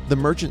 The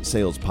Merchant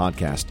Sales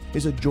Podcast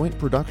is a joint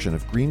production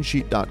of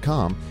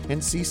Greensheet.com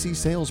and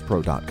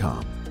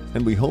ccsalespro.com,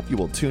 and we hope you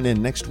will tune in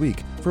next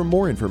week for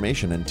more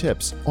information and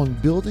tips on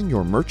building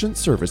your merchant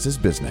services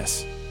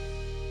business.